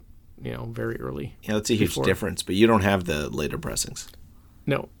came out, very early. Yeah, that's a huge difference, but you don't have the later pressings.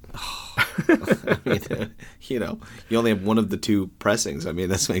 No. I mean, you only have one of the two pressings. I mean,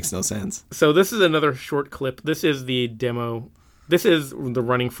 this makes no sense. So this is another short clip. This is the demo. This is the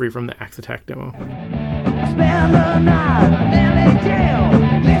Running Free from the Axe Attack demo. Spend the night in a jail.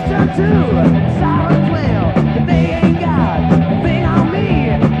 Listen to sirens wail. If they ain't got a thing on me,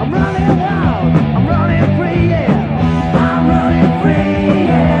 I'm running wild. I'm running free, yeah. I'm running free,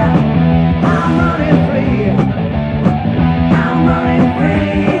 yeah. I'm running free. I'm running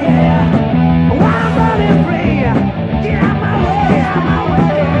free, yeah. Oh, I'm running free. Get out my way, out my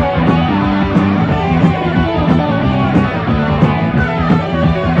way.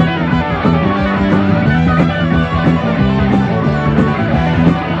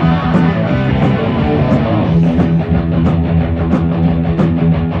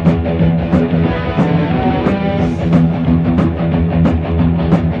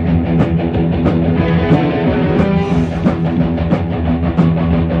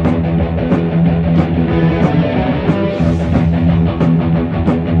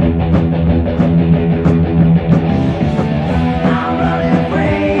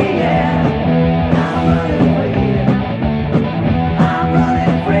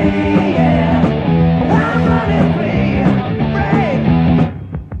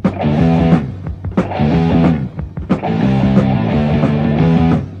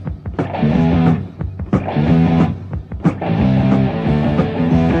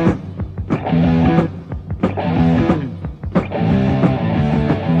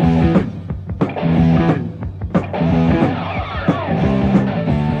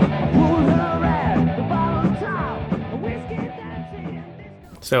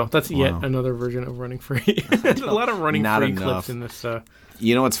 So that's yet another version of Running Free. There's a lot of Running Not Free enough. clips in this.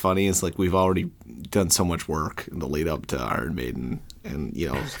 You know what's funny is like we've already done so much work in the lead up to Iron Maiden, and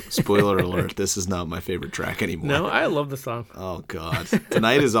spoiler alert, this is not my favorite track anymore. No, I love the song. Oh God,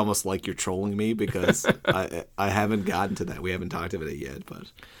 tonight is almost like you're trolling me because I haven't gotten to that. We haven't talked about it yet, but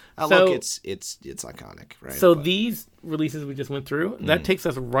look, it's iconic, right? So these releases we just went through, that takes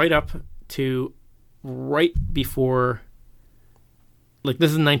us right up to right before. Like,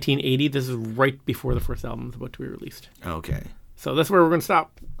 this is 1980. This is right before the first album is about to be released. Okay. So that's where we're going to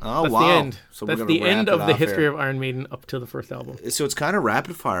stop. Oh, that's wow. the end. So we're that's gonna the wrap end it of the off history here. of Iron Maiden up to the first album. So it's kind of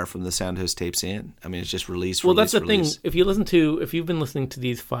rapid fire from the Soundhouse Tapes in. I mean, it's just release. Well, that's the release. thing. If you've been listening to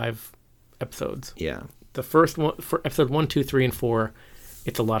these 5 episodes, Yeah. the first one, for episode 1, 2, 3, and 4,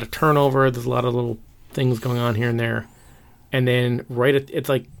 it's a lot of turnover. There's a lot of little things going on here and there, and then it's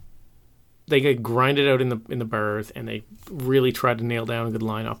like they get grinded out in the bars, and they really try to nail down a good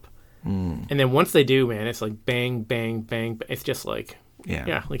lineup. And then once they do, man, it's like bang, bang, bang. It's just like,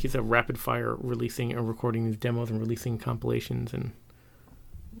 yeah, like you said, rapid fire releasing and recording these demos and releasing compilations. And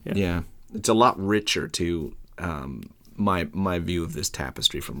yeah. It's a lot richer to my view of this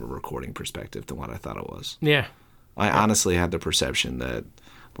tapestry from a recording perspective than what I thought it was. Yeah. I honestly had the perception that,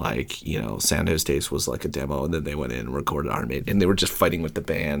 like, Soundhouse Tapes was like a demo, and then they went in and recorded Iron Maiden, and they were just fighting with the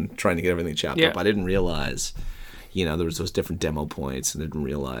band, trying to get everything chopped up. I didn't realize, there was those different demo points, and I didn't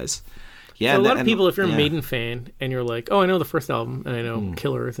realize. Yeah, so a lot of people, if you're a Maiden fan, and you're like, oh, I know the first album, and I know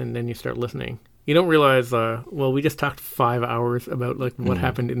Killers, and then you start listening, you don't realize, we just talked 5 hours about like what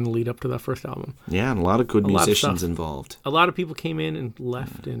happened in the lead up to that first album. Yeah, and a lot of good musicians involved. A lot of people came in and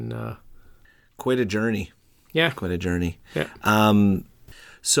left, and quite a journey. Yeah, quite a journey. Yeah.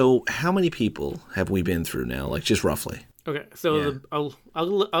 So how many people have we been through now? Like, just roughly. Okay, so I'll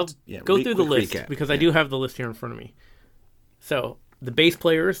go through the list recap. because I do have the list here in front of me. So the bass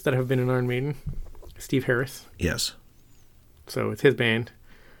players that have been in Iron Maiden, Steve Harris. Yes. So it's his band.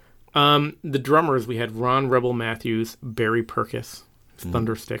 The drummers, we had Ron Rebel Matthews, Barry Purkis,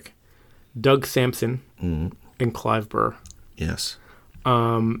 Thunderstick, Doug Sampson, and Clive Burr. Yes.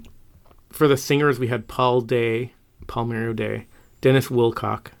 For the singers, we had Paul Mario Day, Dennis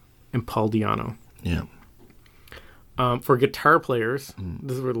Wilcock, and Paul Di'Anno. Yeah. For guitar players,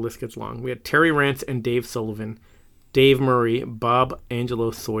 this is where the list gets long. We had Terry Rance and Dave Sullivan, Dave Murray, Bob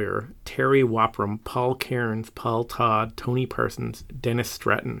Angelo Sawyer, Terry Wapram, Paul Cairns, Paul Todd, Tony Parsons, Dennis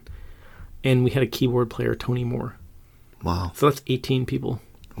Stratton, and we had a keyboard player, Tony Moore. Wow. So that's 18 people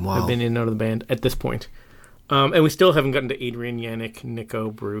have been in and out of the band at this point. And we still haven't gotten to Adrian, Yannick, Nico,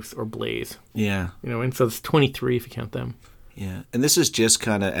 Bruce, or Blaze. Yeah. And so it's 23 if you count them. Yeah. And this is just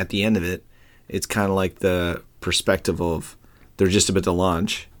kind of, at the end of it, it's kind of like the perspective of they're just about to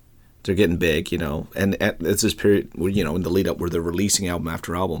launch. They're getting big, and it's this period where, in the lead up where they're releasing album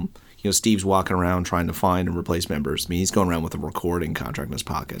after album, Steve's walking around trying to find and replace members. I mean, he's going around with a recording contract in his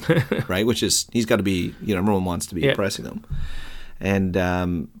pocket, right? Which is, he's got to be, everyone wants to be impressing him. And,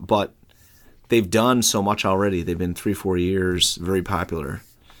 but they've done so much already. They've been 3-4 years, very popular.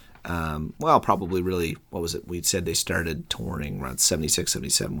 Probably really, what was it? We said they started touring around 76,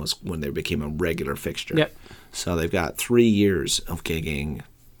 77 was when they became a regular fixture. Yep. So they've got 3 years of gigging,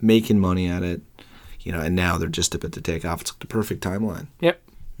 making money at it, and now they're just about to take off. It's the perfect timeline. Yep.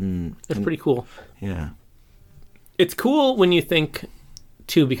 It's pretty cool. Yeah. It's cool when you think,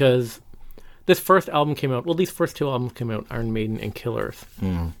 too, because this first album came out, these first 2 albums came out, Iron Maiden and Killers.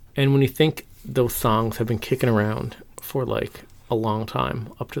 And when you think those songs have been kicking around for like a long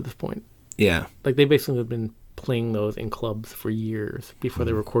time up to this point. Yeah. Like they basically have been playing those in clubs for years before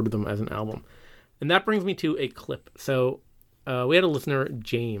they recorded them as an album. And that brings me to a clip. So we had a listener,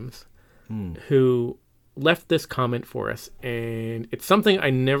 James, who left this comment for us. And it's something I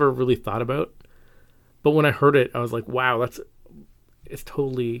never really thought about. But when I heard it, I was like, wow, it's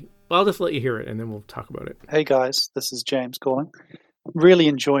totally... Well, I'll just let you hear it and then we'll talk about it. Hey guys, this is James calling. Really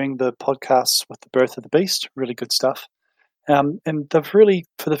enjoying the podcasts with The Birth of the Beast. Really good stuff. And they've really,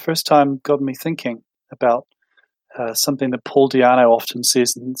 for the first time, got me thinking about something that Paul Di'Anno often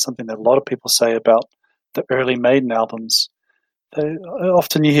says and something that a lot of people say about the early Maiden albums.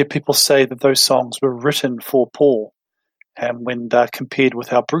 Often you hear people say that those songs were written for Paul. And when they're compared with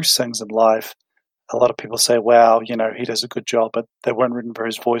how Bruce sings them live, a lot of people say, wow, he does a good job, but they weren't written for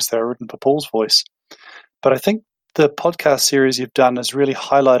his voice, they were written for Paul's voice. But I think the podcast series you've done has really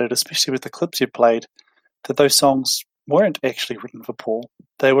highlighted, especially with the clips you played, that those songs weren't actually written for Paul.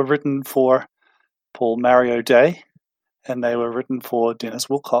 They were written for Paul Mario Day, and they were written for Dennis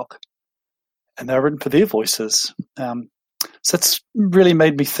Wilcock, and they were written for their voices. So it's really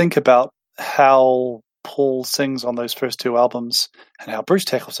made me think about how Paul sings on those first 2 albums and how Bruce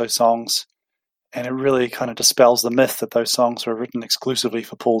tackles those songs. And it really kind of dispels the myth that those songs were written exclusively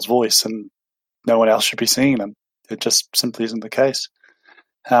for Paul's voice and no one else should be singing them. It just simply isn't the case.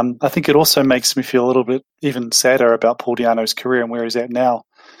 I think it also makes me feel a little bit even sadder about Paul Di'Anno's career and where he's at now.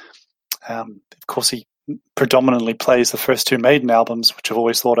 Of course, he predominantly plays the first 2 Maiden albums, which I've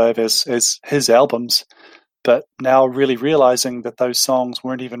always thought of as his albums. But now really realizing that those songs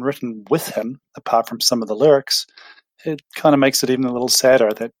weren't even written with him, apart from some of the lyrics, it kind of makes it even a little sadder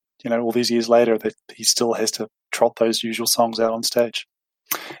that, all these years later, that he still has to trot those usual songs out on stage.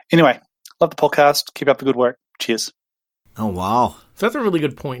 Anyway, love the podcast. Keep up the good work. Cheers. Oh, wow. So that's a really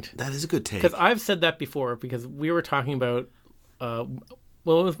good point. That is a good take. Because I've said that before, because we were talking about, we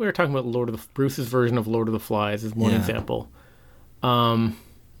were talking about Bruce's version of Lord of the Flies is one example. I'm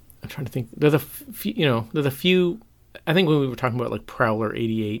trying to think. There's a few, I think when we were talking about like Prowler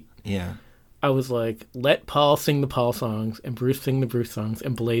 88. Yeah. I was like, let Paul sing the Paul songs and Bruce sing the Bruce songs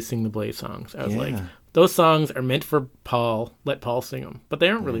and Blaze sing the Blaze songs. I was like, those songs are meant for Paul. Let Paul sing them. But they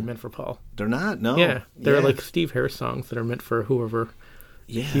aren't really meant for Paul. They're not, no. Yeah. They're like Steve Harris songs that are meant for whoever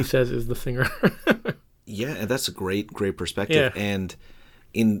he says is the singer. Yeah, and that's a great perspective. Yeah. And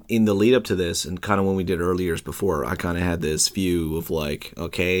in the lead up to this, and kind of when we did earlier before, I kind of had this view of like,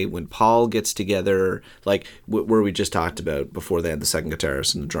 okay, when Paul gets together, like where we just talked about before they had the second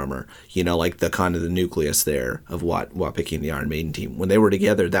guitarist and the drummer, like the kind of the nucleus there of what became the Iron Maiden team. When they were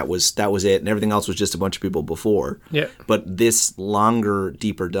together, that was it, and everything else was just a bunch of people before. Yeah. But this longer,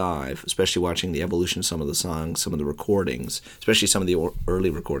 deeper dive, especially watching the evolution of some of the songs, some of the recordings, especially some of the early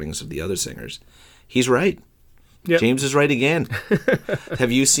recordings of the other singers, he's right. Yep. James is right again.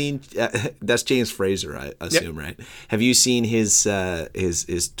 Have you seen? That's James Fraser, I assume, right? Have you seen his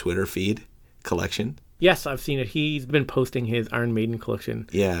Twitter feed collection? Yes, I've seen it. He's been posting his Iron Maiden collection.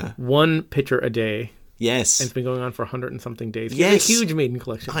 Yeah, 1 picture a day. Yes, and it's been going on for 100 and something days. Yes, a huge Maiden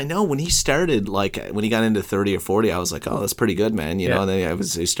collection. I know. When he started, like when he got into 30 or 40, I was like, oh, that's pretty good, man. You know, and then I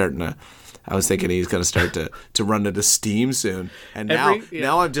was thinking he's going to start to run into steam soon. And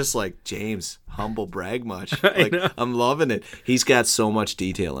now I'm just like, James, humble brag much. Like, I'm loving it. He's got so much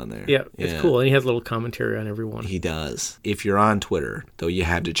detail in there. Yeah, it's cool. And he has a little commentary on everyone. He does. If you're on Twitter, though, you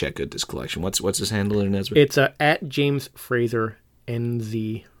have to check out this collection. What's his handle in Nesbitt? It's at James Fraser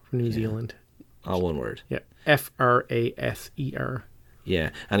NZ from New Zealand. All one word. Yeah. FRASER.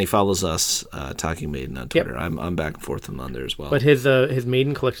 Yeah, and he follows us, Talking Maiden, on Twitter. Yep. I'm back and forth with him on there as well. But his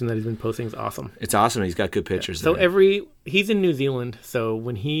Maiden collection that he's been posting is awesome. It's awesome. He's got good pictures. So there. He's in New Zealand, so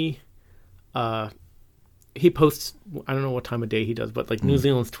when he posts, I don't know what time of day he does, but like New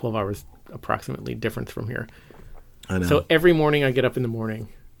Zealand's 12 hours approximately difference from here. I know. So every morning I get up in the morning,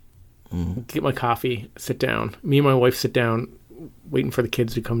 get my coffee, sit down. Me and my wife sit down, waiting for the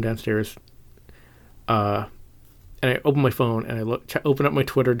kids to come downstairs. And I open my phone and I open up my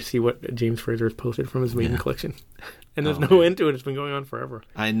Twitter to see what James Fraser has posted from his Maiden collection. And there's no end to it. It's been going on forever.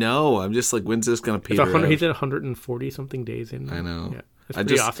 I know. I'm just like, when's this going to peter out? He's at 140-something days in. I know. Yeah, it's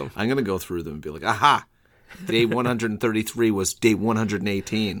pretty awesome. I'm going to go through them and be like, aha! Day 133 was day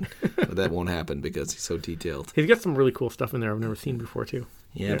 118. But that won't happen because he's so detailed. He's got some really cool stuff in there I've never seen before, too.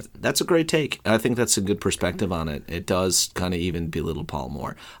 Yeah, that's a great take. I think that's a good perspective on it. It does kind of even belittle Paul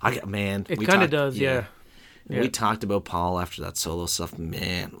more. It kind of does, yeah. We talked about Paul after that solo stuff,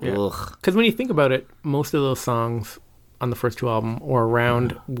 man. Because when you think about it, most of those songs on the first 2 albums were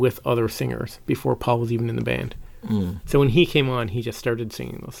around with other singers before Paul was even in the band. So when he came on, he just started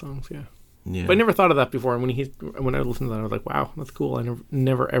singing those songs, yeah. But I never thought of that before. And when I listened to that, I was like, wow, that's cool. I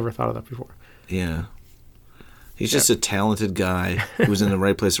never ever thought of that before. Yeah. He's just a talented guy who was in the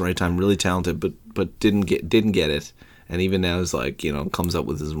right place at the right time, really talented, but didn't get it. And even now is like, comes up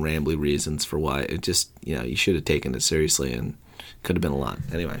with his rambly reasons for why it just, you should have taken it seriously and could have been a lot.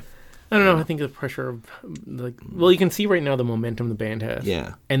 Anyway. I don't know. I think the pressure of, you can see right now the momentum the band has.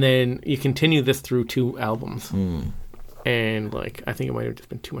 Yeah. And then you continue this through 2 albums. And, I think it might have just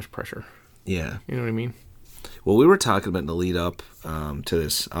been too much pressure. Yeah. You know what I mean? Well, we were talking about in the lead up to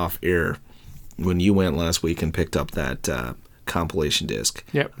this off air when you went last week and picked up that compilation disc.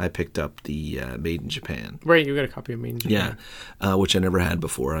 Yep. I picked up the Made in Japan. Right, you got a copy of Made in Japan. Yeah, which I never had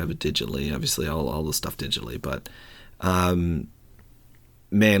before. I have it digitally, obviously, all the stuff digitally. But, man,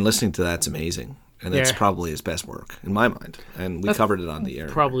 listening to that's amazing. And that's probably his best work, in my mind. And we covered it on the air.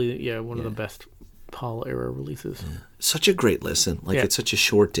 Probably, one of the best Paul era releases. Yeah. Such a great listen. It's such a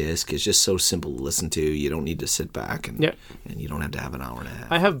short disc. It's just so simple to listen to. You don't need to sit back and you don't have to have an hour and a half.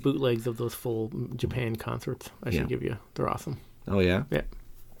 I have bootlegs of those full Japan concerts. I should give you. They're awesome. Oh yeah? Yeah.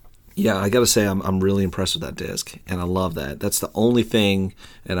 Yeah, I got to say, I'm really impressed with that disc, and I love that. That's the only thing,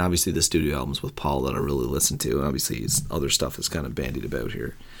 and obviously the studio albums with Paul that I really listen to, and obviously his other stuff is kind of bandied about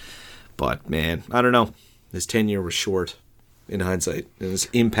here. But, man, I don't know. His tenure was short in hindsight, and his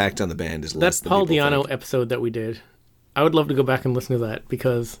impact on the band is less That than Paul people Di'Anno think. episode that we did, I would love to go back and listen to that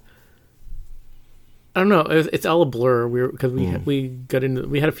because I don't know, it's all a blur. We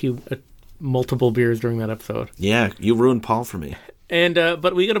had a few multiple beers during that episode. Yeah, you ruined Paul for me. And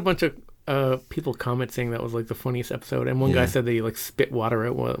but we got a bunch of people comment saying that was like the funniest episode, and one guy said that he like spit water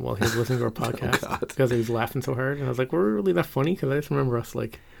out while he was listening to our podcast because he was laughing so hard. And I was like, "We're really that funny?" Because I just remember us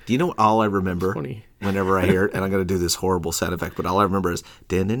like. Do you know what all I remember Funny. whenever I hear it? And I'm going to do this horrible sound effect, but all I remember is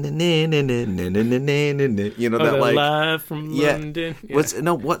you know that like live from London.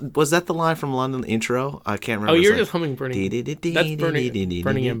 Yeah. What was that? The line from London intro? I can't remember. Oh, It's you're like, just humming Burning. That's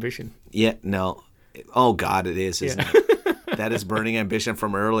Burning Ambition. Yeah, no. Oh God, it is, isn't it? That is Burning Ambition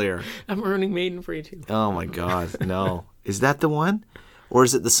from earlier. I'm earning Maiden for you too. Oh my God, no. Is that the one? Or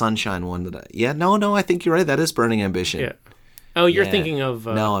is it the Sunshine one that no, I think you're right. That is Burning Ambition. Yeah. Oh, you're Yeah. thinking of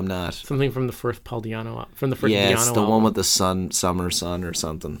no, I'm not. something from the first Paul Di'Anno, from the first Yeah, Di'Anno it's the album. one with the summer sun or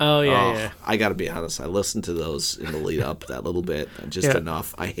something. Oh, yeah. I gotta be honest. I listened to those in the lead up that little bit, just Yeah.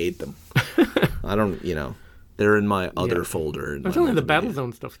 enough. I hate them. I don't, they're in my other folder. I'm telling you, the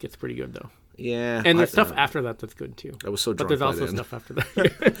Battlezone stuff gets pretty good though. Yeah, And there's stuff after that that's good too. I was so But drunk there's by also then. stuff after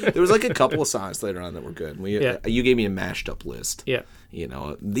that. There was like a couple of songs later on that were good. Yeah. You gave me a mashed up list. Yeah.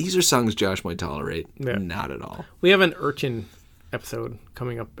 These are songs Josh might tolerate. Yeah. Not at all. We have an Urchin episode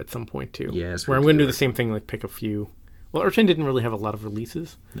coming up at some point too. Yes, where we I'm going to do. do the same thing, like pick a few. Well, Urchin didn't really have a lot of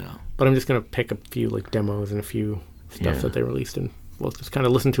releases. No. But I'm just going to pick a few like demos and a few stuff Yeah. that they released, and we'll just kind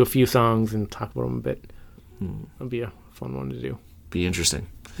of listen to a few songs and talk about them a bit. It'll be a fun one to do. Be interesting.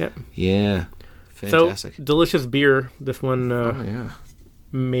 Yep. Yeah. Fantastic. So, delicious beer. This one yeah.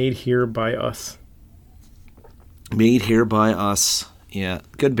 made here by us. Made here by us. Yeah.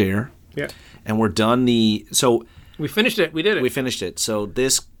 Good beer. Yeah. And we're done so We finished it. We did it. we finished it. So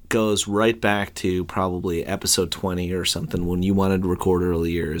this goes right back to probably episode 20 or something when you wanted to record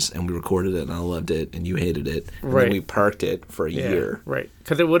early years, and we recorded it and I loved it and you hated it. And Right. then we parked it for a year. Right.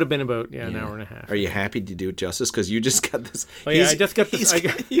 Because it would have been about an hour and a half. Are you happy to do it justice? Because you just got this. Oh, yeah, I just got this.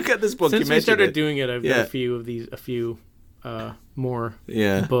 You got this book. Since you we mentioned started it. doing it, I've Yeah. got a few more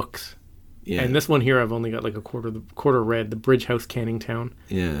Yeah. books. Yeah. And this one here, I've only got like a quarter read. The Bridge House Canning Town.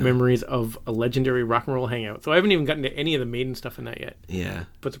 Yeah. Memories of a Legendary Rock and Roll Hangout. So I haven't even gotten to any of the Maiden stuff in that yet. Yeah.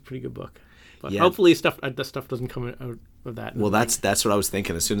 But it's a pretty good book. But Yeah. hopefully the stuff doesn't come out of that. Well, that's what I was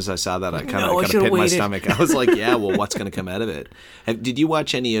thinking. As soon as I saw that, I kind No, I of should've pit my waited. stomach. I was like, yeah, well, what's going to come out of it? Did you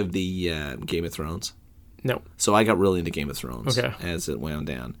watch any of the Game of Thrones? No. So I got really into Game of Thrones Okay. as it wound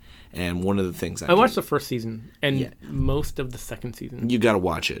down. And one of the things I watched the first season and Yeah. most of the second season. You got to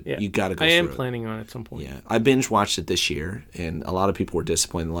watch it. Yeah. You got to go I am through it. planning on it at some point. Yeah, I binge watched it this year, and a lot of people were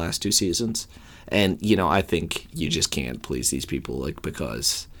disappointed in the last two seasons. And I think you just can't please these people, like,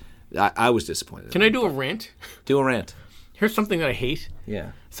 because I was disappointed. Can I do a rant? Do a rant? Here's something that I hate.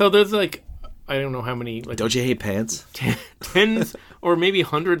 Yeah. So there's like, I don't know how many, like Don't you hate pants? tens or maybe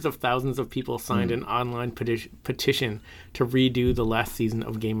hundreds of thousands of people signed Hmm. an online petition to redo the last season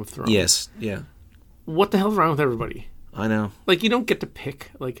of Game of Thrones. Yes. Yeah. What the hell's wrong with everybody? I know. Like, you don't get to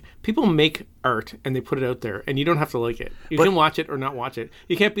pick. Like, people make art and they put it out there, and you don't have to like it. You can watch it or not watch it.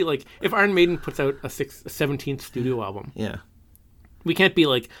 You can't be like, if Iron Maiden puts out a 17th studio album, Yeah. we can't be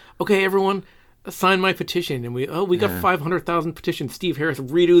like, okay, everyone, sign my petition, and we got 500,000 petitions. Steve Harris,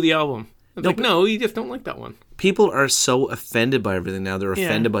 redo the album. It's like, no, you just don't like that one. People are so offended by everything now. They're Yeah.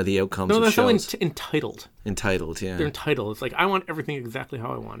 offended by the outcomes No, of they're so shows. entitled. Entitled, yeah. They're entitled. It's like, I want everything exactly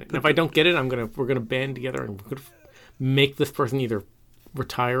how I want it. And if I don't get it, we're gonna band together and we're gonna make this person either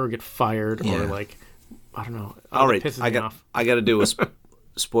retire or get fired Yeah. or like, I don't know. All right, It pisses I me got off. to do a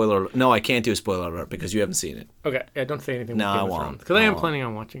spoiler. No, I can't do a spoiler alert because you haven't seen it. Okay, yeah, don't say anything. No, I about Game of won't. Thrones, because I I am won't. planning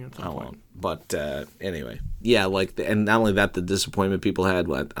on watching it at some I point. won't. But anyway, yeah, like, and not only that, the disappointment people had,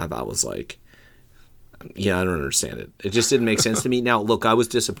 what I thought was like, yeah, I don't understand it. It just didn't make sense to me. Now, look, I was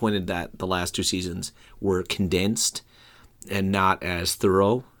disappointed that the last two seasons were condensed and not as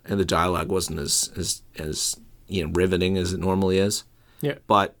thorough, and the dialogue wasn't as riveting as it normally is. Yeah.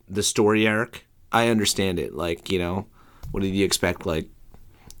 But the story arc, I understand it. Like, what did you expect? Like,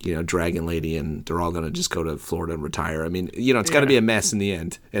 Dragon Lady, and they're all going to just go to Florida and retire. I mean, it's got to be a mess in the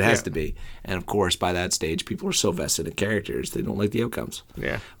end. It has Yeah. to be. And of course, by that stage, people are so vested in characters, they don't like the outcomes.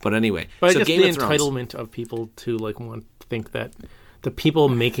 Yeah. But anyway, But so just Game the of Thrones. entitlement of people to like want to think that the people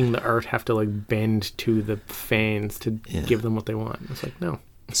making the art have to like bend to the fans to give them what they want. It's like, no.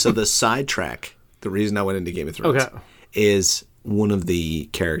 So the sidetrack, the reason I went into Game of Thrones Okay. is one of the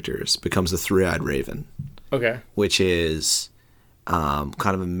characters becomes a three-eyed raven, Okay. which is kind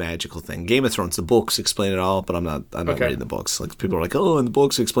of a magical thing. Game of Thrones, the books explain it all, but I'm not Okay. reading the books. Like people are like, oh, and the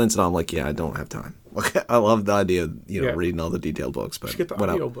books explains it all. I'm like, yeah, I don't have time. Like, I love the idea of Yeah. reading all the detailed books, but Just get the when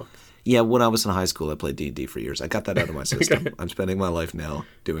audio book. yeah, when I was in high school, I played D&D for years. I got that out of my system. I'm spending my life now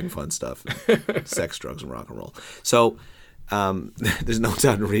doing fun stuff, sex, drugs, and rock and roll. So there's no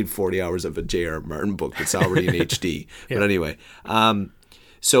time to read 40 hours of a J.R. Martin book that's already in HD. Yeah. But anyway,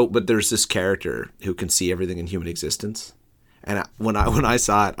 but there's this character who can see everything in human existence. And when I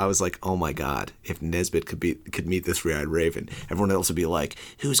saw it, I was like, "Oh my God! If Nesbitt could meet the three-eyed raven, everyone else would be like,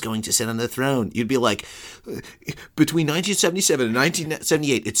 who's going to sit on the throne?" You'd be like, between 1977 and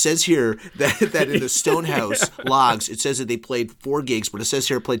 1978, it says here that in the Stonehouse logs, it says that they played 4 gigs, but it says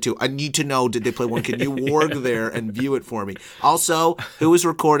here played 2. I need to know, did they play 1? Can you warg there and view it for me? Also, who was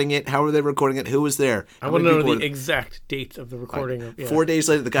recording it? How were they recording it? Who was there? I want to know the exact dates of the recording. Of, 4 days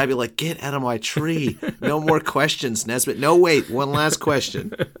later, the guy would be like, "Get out of my tree! No more questions, Nesbitt. No, wait, one last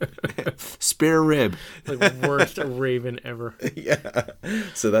question. Spare rib." Like worst raven ever. Yeah.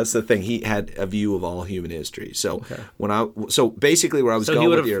 So that's the thing. He had a view of all human history. So basically where I was So going he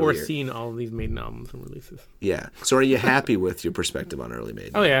would with have the earlier. foreseen all of these Maiden albums and releases. Yeah. So are you happy with your perspective on early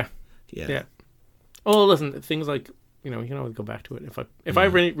Maiden? Oh yeah. Yeah. Yeah. Oh, listen, things like you can always go back to it. If I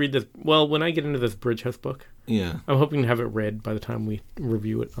read this, well, when I get into this Bridge House book, Yeah. I'm hoping to have it read by the time we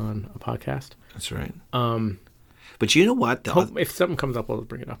review it on a podcast. That's right. But you know what? If something comes up, I'll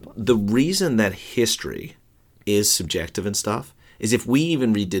bring it up. The reason that history is subjective and stuff is if we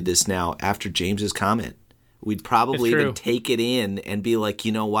even redid this now after James's comment, we'd probably It's true. even take it in and be like,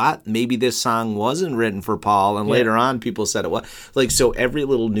 you know what? Maybe this song wasn't written for Paul, and later on people said it was. Like, so every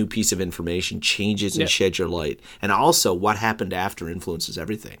little new piece of information changes and sheds your light. And also what happened after influences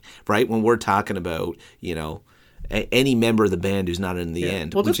everything, right? When we're talking about, any member of the band who's not in the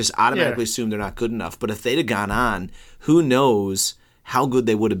end, we just automatically assume they're not good enough. But if they'd have gone on, who knows how good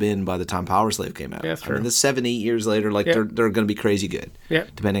they would have been by the time Power Slave came out. Yeah, that's true. I mean, 7-8 years later, they're going to be crazy good. Yeah.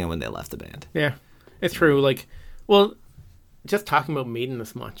 Depending on when they left the band. Yeah, it's true. Like, well, just talking about Maiden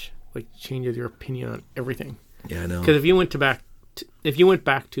this much changes your opinion on everything. Yeah, I know. Because if you went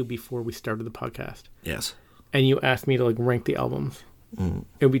back to before we started the podcast, yes, and you asked me to rank the albums,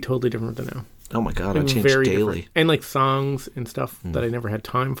 it would be totally different than now. Oh my God, I change very daily. Different. And songs and stuff that I never had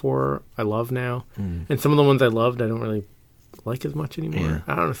time for, I love now. And some of the ones I loved, I don't really like as much anymore. Yeah.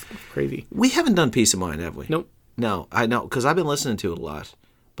 I don't know, it's crazy. We haven't done Peace of Mind, have we? Nope. No, I know, because I've been listening to it a lot.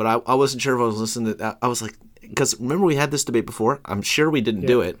 But I wasn't sure if I was listening to that. I was like, because remember we had this debate before? I'm sure we didn't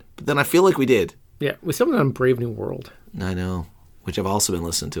do it, but then I feel like we did. Yeah, we still on Brave New World. I know, which I've also been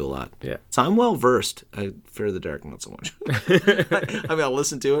listening to a lot. Yeah. So I'm well versed. I Fear the Dark, not so much. I mean, I'll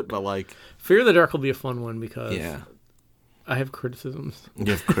listen to it, but Fear the Dark will be a fun one because yeah, I have criticisms.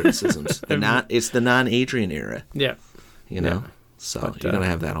 you have criticisms. It's the non-Adrian era. Yeah. So But, you're gonna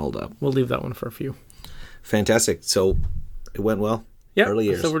have that hold up. We'll leave that one for a few. Fantastic. So it went well. Yeah. Early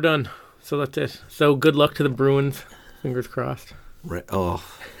years. So we're done. So that's it. So good luck to the Bruins. Fingers crossed. Right. Oh.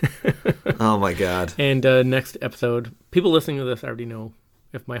 Oh my God. And next episode, people listening to this already know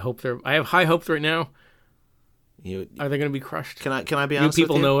if my hopes are. I have high hopes right now. Are they going to be crushed? Can I be honest?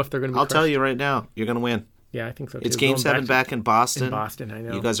 People with you? know if they're going to be. I'll crushed. tell you right now, you're going to win. Yeah, I think so too. It's Game 7 back in Boston. In Boston, I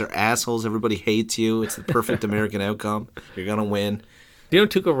know. You guys are assholes. Everybody hates you. It's the perfect American outcome. You're going to win. Do you know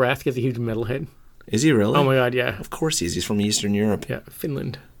Tuukka Rask is a huge metalhead? Is he really? Oh my God, yeah. Of course he is. He's from Eastern Europe. Yeah,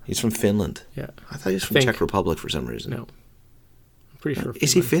 Finland. He's from Finland. Yeah. I thought he was from Czech Republic for some reason. No. I'm pretty sure.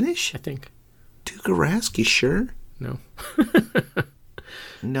 Is he Finnish? I think. Tuukka Rask, you sure? No.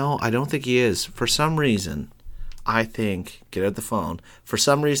 No, I don't think he is. For some reason, I think... Get out the phone. For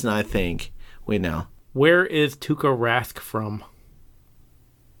some reason, I think... Wait, now. Where is Tuukka Rask from?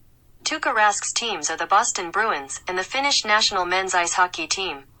 Tuukka Rask's teams are the Boston Bruins and the Finnish national men's ice hockey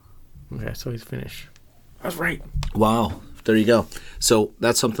team. Okay, so he's Finnish. I was right. Wow. There you go. So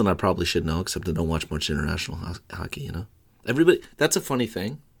that's something I probably should know, except I don't watch much international hockey, Everybody... That's a funny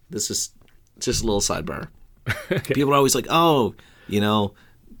thing. This is just a little sidebar. Okay. People are always like, oh,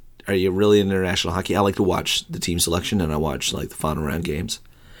 are you really into international hockey? I like to watch the team selection, and I watch the final round games.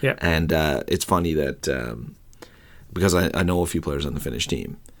 Yeah. And it's funny that because I know a few players on the Finnish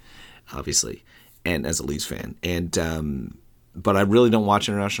team, obviously, and as a Leafs fan, and but I really don't watch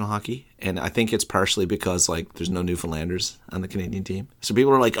international hockey, and I think it's partially because there's no Newfoundlanders on the Canadian team. So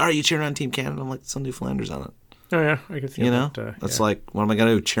people are like, "Are you cheering on Team Canada?" I'm like, "Some Newfoundlanders on it." Oh yeah, I can see that. That's like, what am I going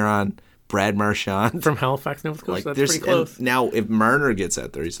to do? Cheer on Brad Marchand from Halifax, Nova Scotia? That's pretty close. Now, if Marner gets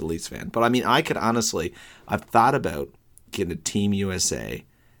out there, he's a Leafs fan. But I mean, I could honestly, I've thought about getting a Team USA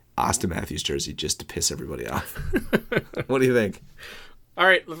Austin Matthews jersey just to piss everybody off. What do you think? All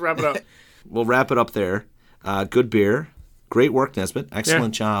right, let's wrap it up. We'll wrap it up there. Good beer. Great work, Nesbitt.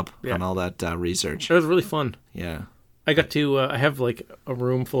 Excellent job on all that research. It was really fun. Yeah. I got to, I have like a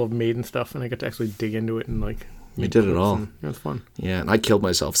room full of Maiden stuff, and I got to actually dig into it and like. We did it all. It was fun. Yeah, and I killed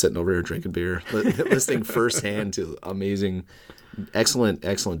myself sitting over here drinking beer, listening firsthand to amazing, excellent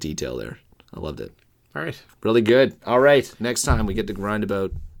detail there. I loved it. All right. Really good. All right. Next time we get to grind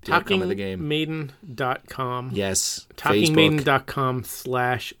about the outcome of the game. TalkingMaiden.com. Yes.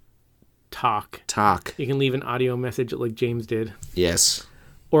 TalkingMaiden.com/talk. Talk. You can leave an audio message like James did. Yes.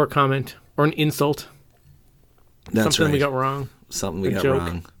 Or a comment. Or an insult. That's Something right. we got wrong. Something we got joke.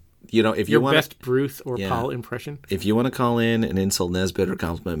 wrong. You know, if you Your want best Bruce or Paul impression. If you want to call in and insult Nesbitt or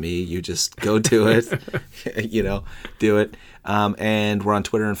compliment me, you just go do it. You know, do it. And we're on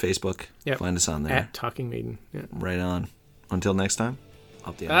Twitter and Facebook. Yep. Find us on there. At Talking Maiden. Yeah. Right on. Until next time,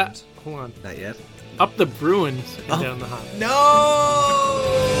 up the arms. Hold on. Not yet. Up the Bruins and down the hop. No!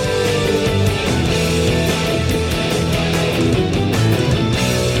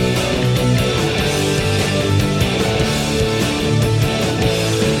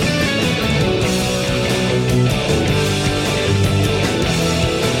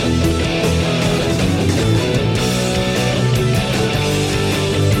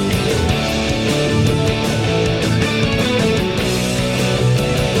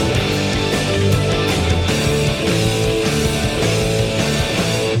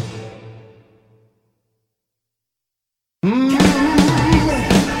 Come